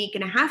a week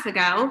and a half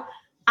ago,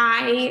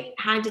 I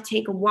had to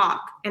take a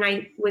walk, and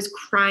I was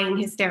crying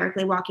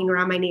hysterically, walking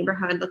around my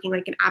neighborhood, looking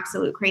like an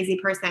absolute crazy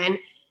person.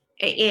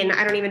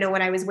 I don't even know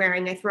what I was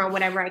wearing. I threw on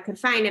whatever I could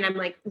find, and I'm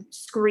like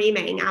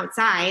screaming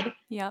outside.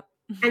 Yep.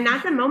 And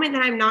that's a moment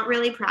that I'm not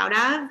really proud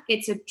of.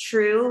 It's a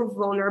true,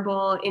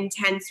 vulnerable,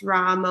 intense,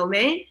 raw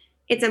moment.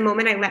 it's a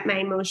moment I let my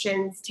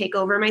emotions take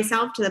over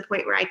myself to the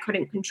point where I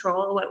couldn't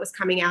control what was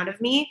coming out of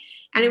me.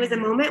 And it was a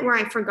moment where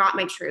I forgot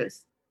my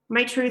truth.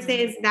 My truth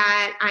is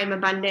that I'm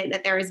abundant,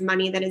 that there is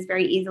money that is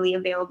very easily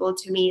available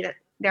to me, that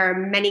there are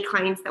many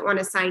clients that want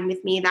to sign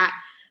with me, that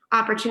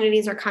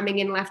opportunities are coming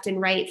in left and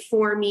right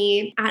for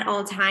me at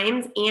all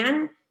times,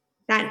 and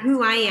that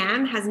who I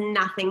am has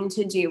nothing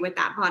to do with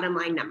that bottom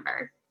line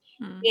number.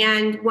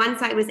 And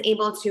once I was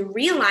able to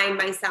realign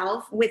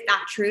myself with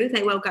that truth,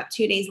 I woke up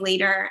 2 days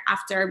later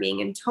after being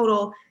in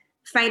total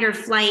fight or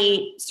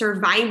flight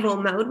survival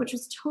mode, which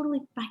was totally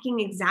fucking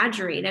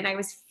exaggerated. I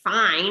was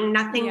fine.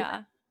 Nothing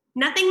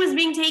was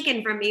being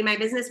taken from me. My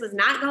business was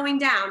not going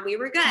down. We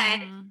were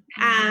good.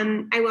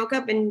 I woke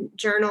up and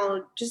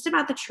journaled just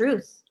about the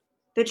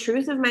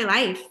truth of my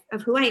life,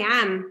 of who I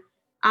am,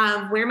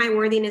 of where my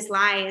worthiness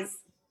lies,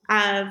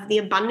 of the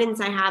abundance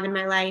I have in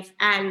my life.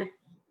 And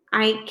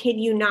I kid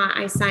you not,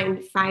 I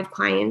signed 5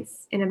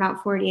 clients in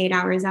about 48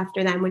 hours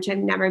after them, which I've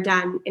never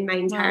done in my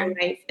entire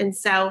life. And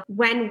so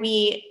when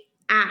we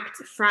act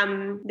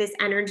from this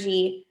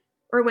energy,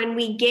 or when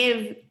we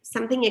give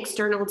something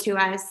external to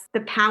us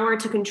the power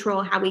to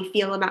control how we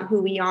feel about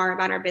who we are,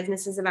 about our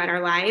businesses, about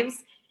our lives,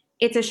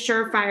 it's a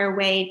surefire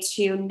way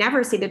to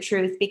never see the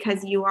truth,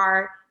 because you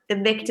are the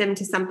victim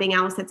to something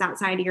else that's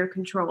outside of your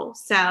control.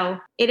 So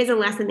it is a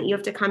lesson that you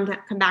have to come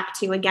back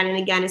to again and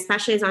again,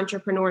 especially as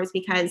entrepreneurs,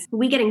 because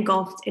we get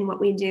engulfed in what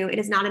we do. It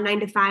is not a 9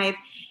 to 5.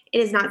 It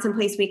is not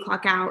someplace we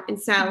clock out.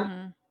 And so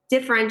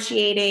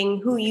differentiating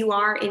who you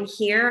are in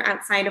here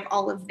outside of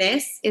all of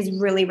this is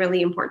really,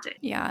 really important.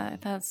 Yeah,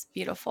 that's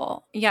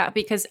beautiful. Yeah,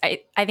 because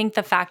I think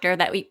the factor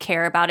that we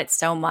care about it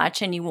so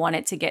much and you want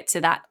it to get to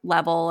that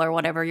level or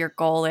whatever your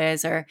goal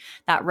is, or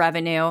that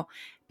revenue,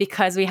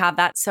 because we have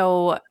that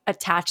so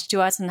attached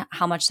to us and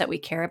how much that we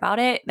care about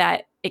it,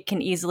 that it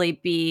can easily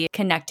be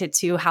connected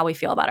to how we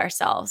feel about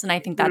ourselves. And I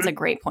think that's a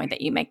great point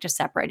that you make, just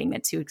separating the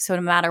two. So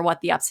no matter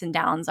what the ups and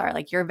downs are,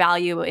 like your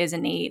value is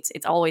innate,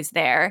 it's always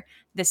there.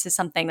 This is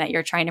something that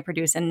you're trying to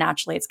produce, and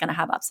naturally it's going to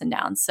have ups and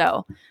downs.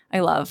 So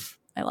I love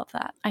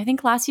that. I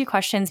think last few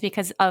questions,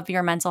 because of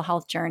your mental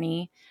health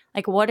journey,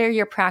 like what are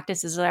your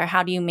practices there?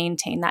 How do you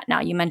maintain that now?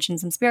 You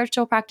mentioned some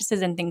spiritual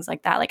practices and things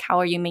like that. Like how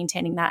are you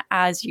maintaining that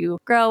as you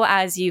grow,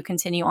 as you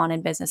continue on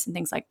in business and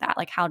things like that?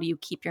 Like how do you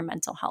keep your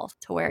mental health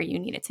to where you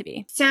need it to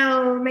be?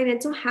 So my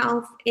mental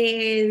health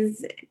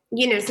is,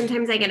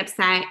 sometimes I get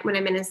upset when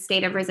I'm in a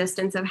state of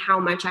resistance of how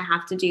much I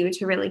have to do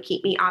to really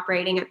keep me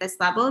operating at this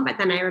level. But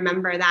then I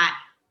remember that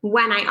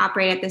when I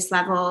operate at this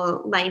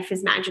level, life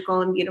is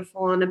magical and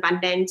beautiful and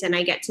abundant, and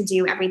I get to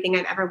do everything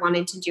I've ever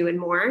wanted to do and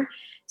more.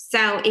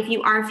 So if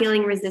you are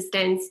feeling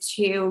resistance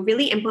to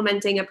really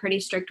implementing a pretty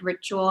strict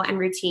ritual and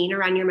routine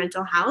around your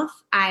mental health,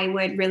 I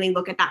would really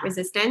look at that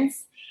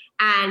resistance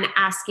and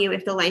ask you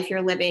if the life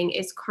you're living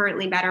is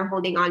currently better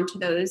holding on to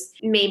those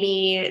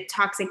maybe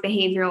toxic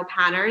behavioral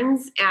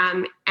patterns,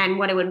 and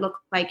what it would look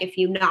like if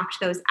you knocked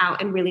those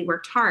out and really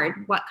worked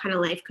hard. What kind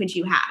of life could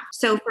you have?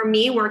 So for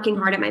me, working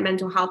hard at my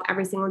mental health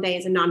every single day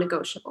is a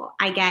non-negotiable.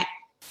 I get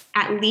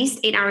at least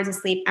 8 hours of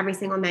sleep every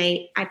single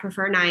night. I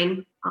prefer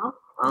 9.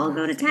 I'll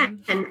go to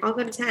 10, and I'll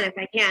go to 10 if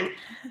I can.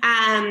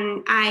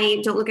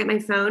 I don't look at my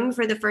phone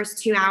for the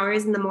first 2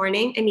 hours in the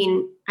morning. I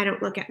mean, I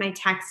don't look at my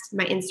text,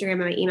 my Instagram,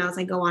 and my emails.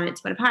 I go on it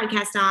to put a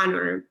podcast on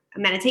or a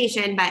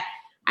meditation, but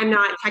I'm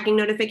not checking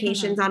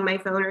notifications on my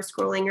phone or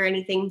scrolling or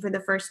anything for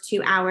the first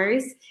 2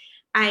 hours.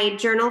 I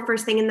journal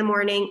first thing in the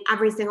morning,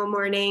 every single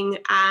morning.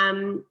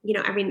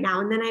 Every now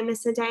and then I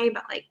miss a day,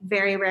 but like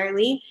very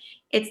rarely.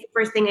 It's the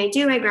first thing I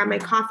do. I grab my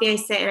coffee, I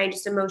sit, and I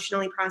just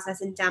emotionally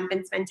process and dump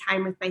and spend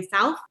time with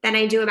myself. Then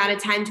I do about a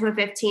 10 to a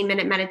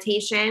 15-minute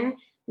meditation.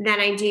 Then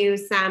I do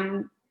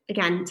some,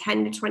 again,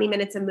 10 to 20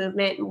 minutes of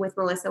movement with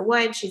Melissa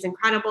Wood. She's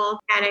incredible.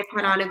 And I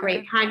put on a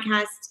great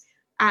podcast,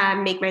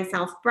 make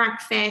myself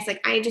breakfast.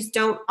 Like I just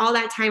don't, all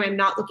that time I'm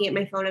not looking at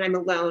my phone and I'm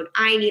alone.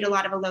 I need a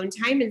lot of alone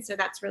time. And so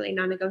that's really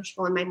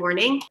non-negotiable in my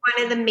morning.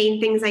 One of the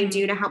main things I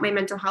do to help my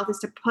mental health is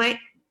to put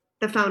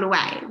the phone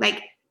away.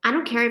 Like, I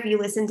don't care if you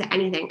listen to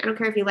anything. I don't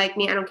care if you like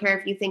me. I don't care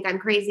if you think I'm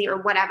crazy or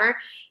whatever.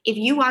 If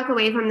you walk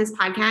away from this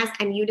podcast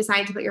and you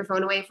decide to put your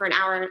phone away for an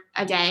hour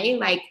a day,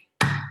 like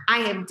I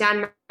have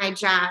done my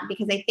job,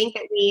 because I think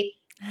that we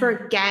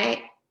forget,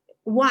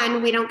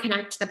 one, we don't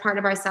connect to the part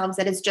of ourselves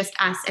that is just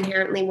us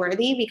inherently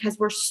worthy, because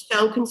we're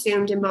so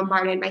consumed and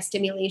bombarded by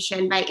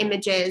stimulation, by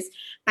images,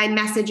 by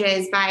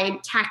messages, by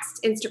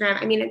text,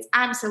 Instagram. I mean, it's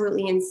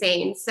absolutely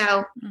insane.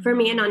 So for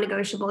me, a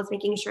non-negotiable is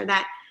making sure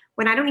that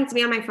when I don't need to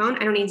be on my phone,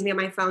 I don't need to be on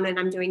my phone and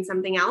I'm doing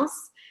something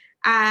else.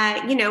 I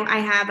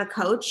have a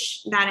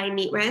coach that I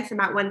meet with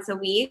about once a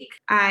week.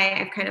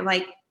 I've kind of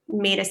like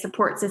made a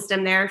support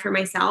system there for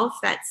myself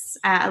that's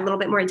a little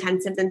bit more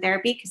intensive than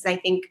therapy, because I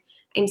think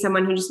I'm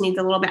someone who just needs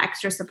a little bit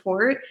extra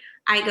support.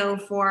 I go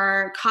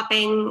for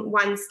cupping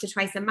once to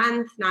twice a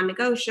month,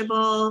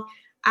 non-negotiable.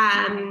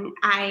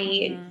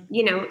 I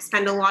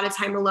spend a lot of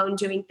time alone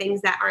doing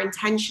things that are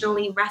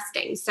intentionally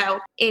resting. So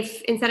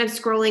if instead of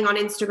scrolling on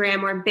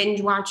Instagram or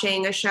binge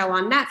watching a show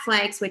on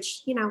Netflix,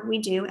 which, we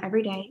do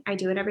every day, I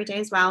do it every day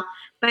as well,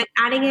 but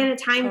adding in a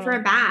time for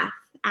a bath,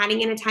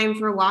 adding in a time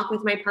for a walk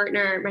with my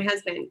partner,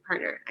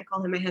 I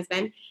call him my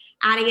husband,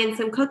 adding in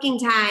some cooking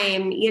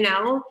time,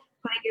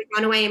 putting your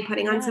phone away and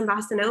putting on some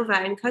bossa nova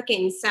and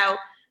cooking. So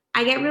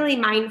I get really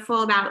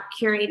mindful about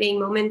curating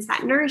moments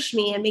that nourish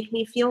me and make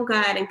me feel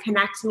good and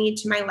connect me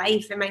to my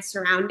life and my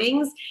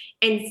surroundings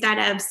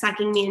instead of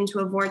sucking me into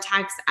a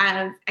vortex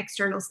of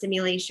external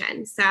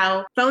stimulation.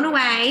 So phone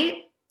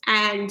away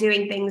and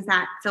doing things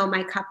that fill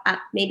my cup up.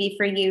 Maybe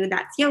for you,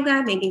 that's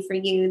yoga. Maybe for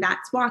you,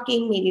 that's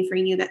walking. Maybe for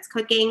you, that's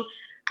cooking.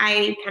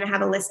 I kind of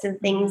have a list of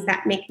things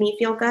that make me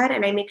feel good,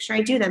 and I make sure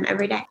I do them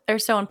every day. They're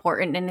so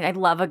important. And I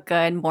love a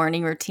good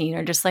morning routine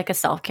or just like a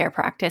self-care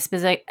practice,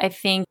 because I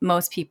think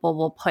most people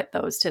will put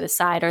those to the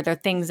side, or they're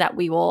things that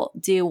we will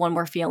do when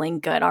we're feeling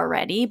good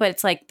already. But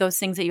it's like those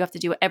things that you have to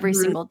do every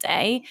single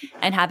day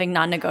and having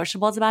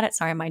non-negotiables about it.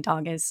 Sorry, my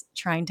dog is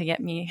trying to get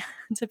me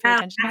to pay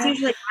attention. That's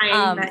usually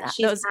fine, but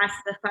she's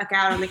passed the fuck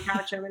out on the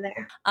couch over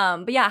there.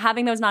 But yeah,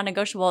 having those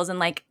non-negotiables and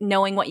like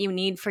knowing what you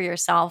need for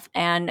yourself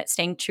and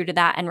staying true to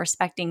that and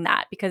respecting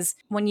that, because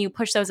when you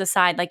push those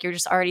aside, like you're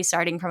just already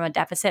starting from a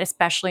deficit,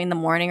 especially in the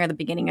morning or the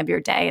beginning of your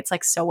day. It's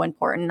like so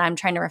important. I'm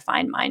trying to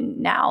refine mine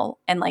now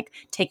and like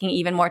taking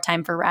even more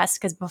time for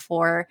rest, because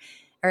before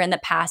or in the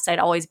past, I'd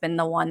always been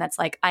the one that's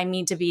like, I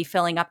need to be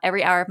filling up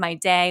every hour of my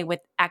day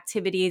with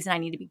activities and I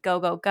need to be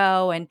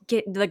go and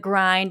get the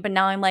grind. But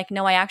now I'm like,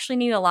 no, I actually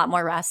need a lot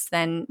more rest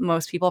than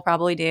most people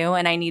probably do.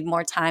 And I need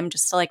more time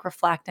just to like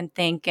reflect and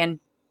think and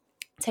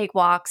take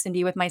walks and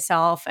be with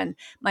myself and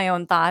my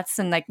own thoughts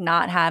and like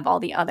not have all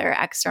the other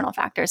external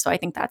factors. So I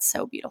think that's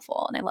so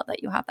beautiful. And I love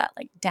that you have that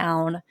like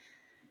down.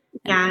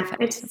 Yeah,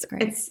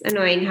 it's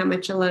annoying how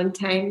much alone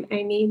time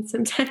I need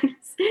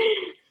sometimes.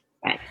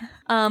 But.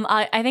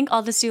 I think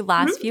I'll just do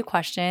last few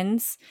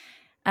questions.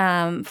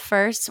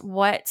 First,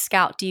 what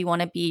Scout do you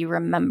want to be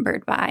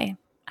remembered by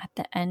at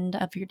the end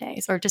of your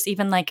days, or just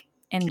even like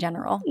in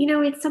general?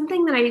 It's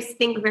something that I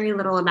think very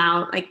little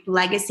about, like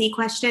legacy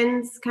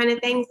questions kind of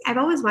things. I've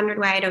always wondered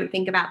why I don't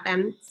think about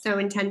them so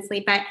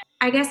intensely, but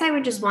I guess I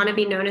would just want to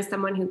be known as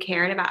someone who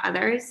cared about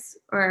others,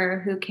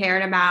 or who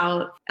cared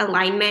about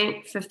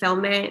alignment,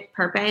 fulfillment,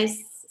 purpose,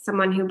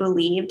 someone who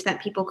believed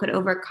that people could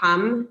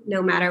overcome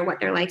no matter what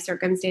their life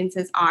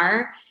circumstances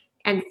are,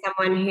 and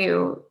someone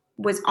who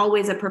was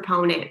always a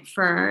proponent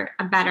for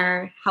a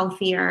better,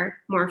 healthier,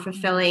 more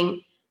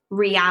fulfilling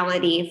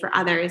reality for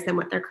others than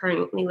what they're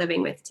currently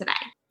living with today.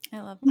 I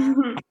love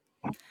that.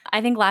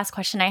 I think last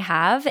question I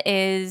have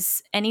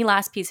is any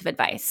last piece of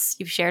advice.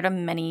 You've shared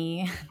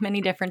many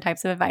different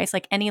types of advice,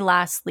 like any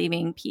last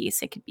leaving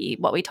piece. It could be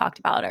what we talked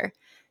about or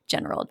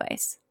general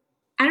advice.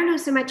 I don't know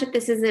so much if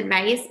this is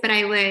advice, but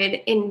I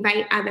would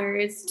invite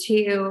others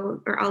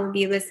to, or all of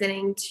you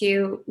listening,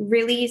 to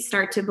really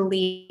start to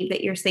believe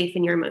that you're safe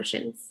in your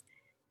emotions,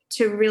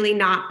 to really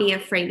not be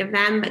afraid of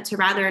them, but to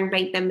rather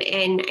invite them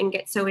in and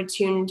get so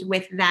attuned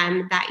with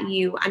them that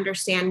you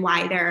understand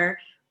why they're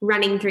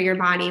running through your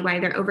body, why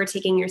they're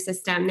overtaking your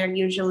system. They're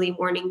usually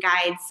warning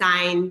guides,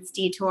 signs,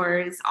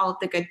 detours, all of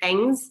the good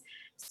things.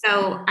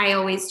 So I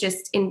always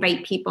just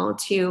invite people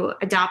to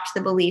adopt the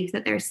belief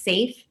that they're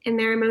safe in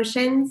their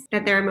emotions,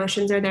 that their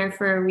emotions are there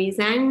for a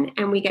reason,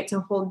 and we get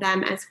to hold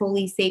them as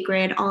holy,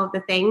 sacred, all of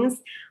the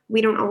things. We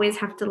don't always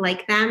have to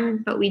like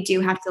them, but we do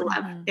have to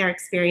love their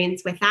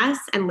experience with us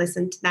and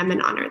listen to them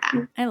and honor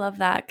them. I love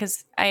that,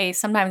 because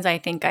sometimes I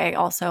think I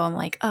also am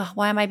like, oh,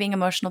 why am I being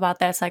emotional about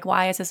this? Like,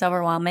 why is this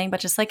overwhelming? But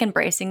just like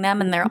embracing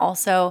them, and they're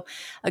also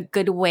a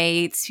good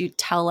way to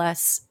tell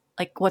us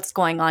like what's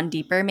going on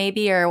deeper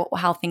maybe, or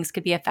how things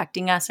could be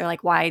affecting us, or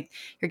like why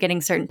you're getting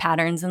certain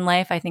patterns in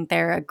life. I think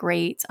they're a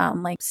great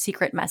like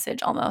secret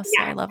message almost.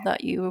 Yeah. So I love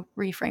that you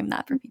reframe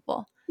that for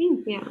people.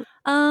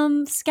 Yeah.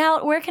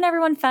 Scout, where can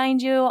everyone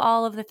find you?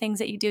 All of the things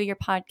that you do, your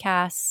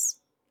podcasts,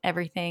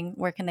 everything,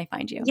 where can they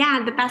find you?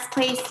 Yeah, the best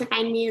place to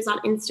find me is on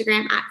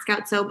Instagram at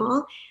Scout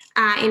Sobel.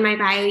 In my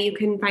bio, you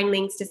can find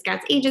links to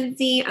Scout's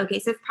agency, OK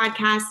Sis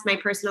Podcast, my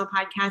personal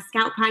podcast,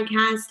 Scout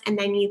Podcast, and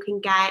then you can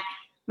get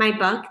my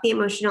book, The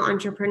Emotional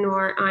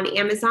Entrepreneur, on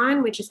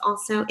Amazon, which is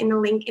also in the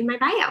link in my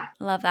bio.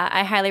 Love that.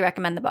 I highly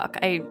recommend the book.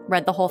 I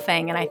read the whole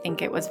thing, and I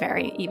think it was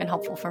very even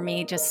helpful for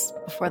me just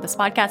before this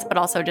podcast, but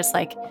also just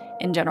like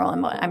in general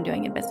and what I'm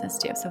doing in business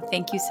too. So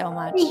thank you so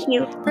much. Thank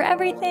you for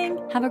everything.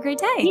 Have a great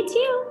day. You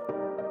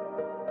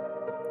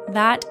too.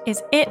 That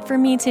is it for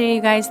me today,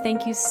 you guys.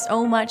 Thank you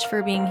so much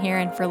for being here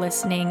and for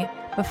listening.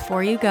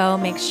 Before you go,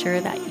 make sure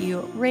that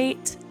you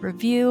rate,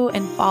 review,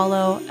 and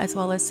follow, as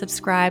well as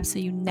subscribe so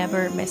you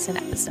never miss an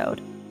episode.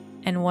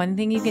 And one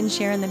thing you can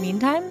share in the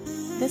meantime,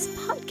 this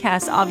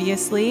podcast,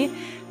 obviously.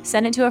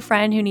 Send it to a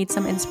friend who needs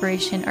some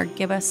inspiration, or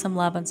give us some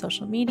love on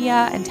social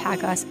media and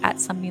tag us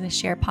at Something to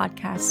Share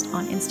Podcast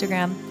on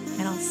Instagram.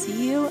 And I'll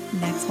see you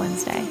next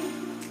Wednesday.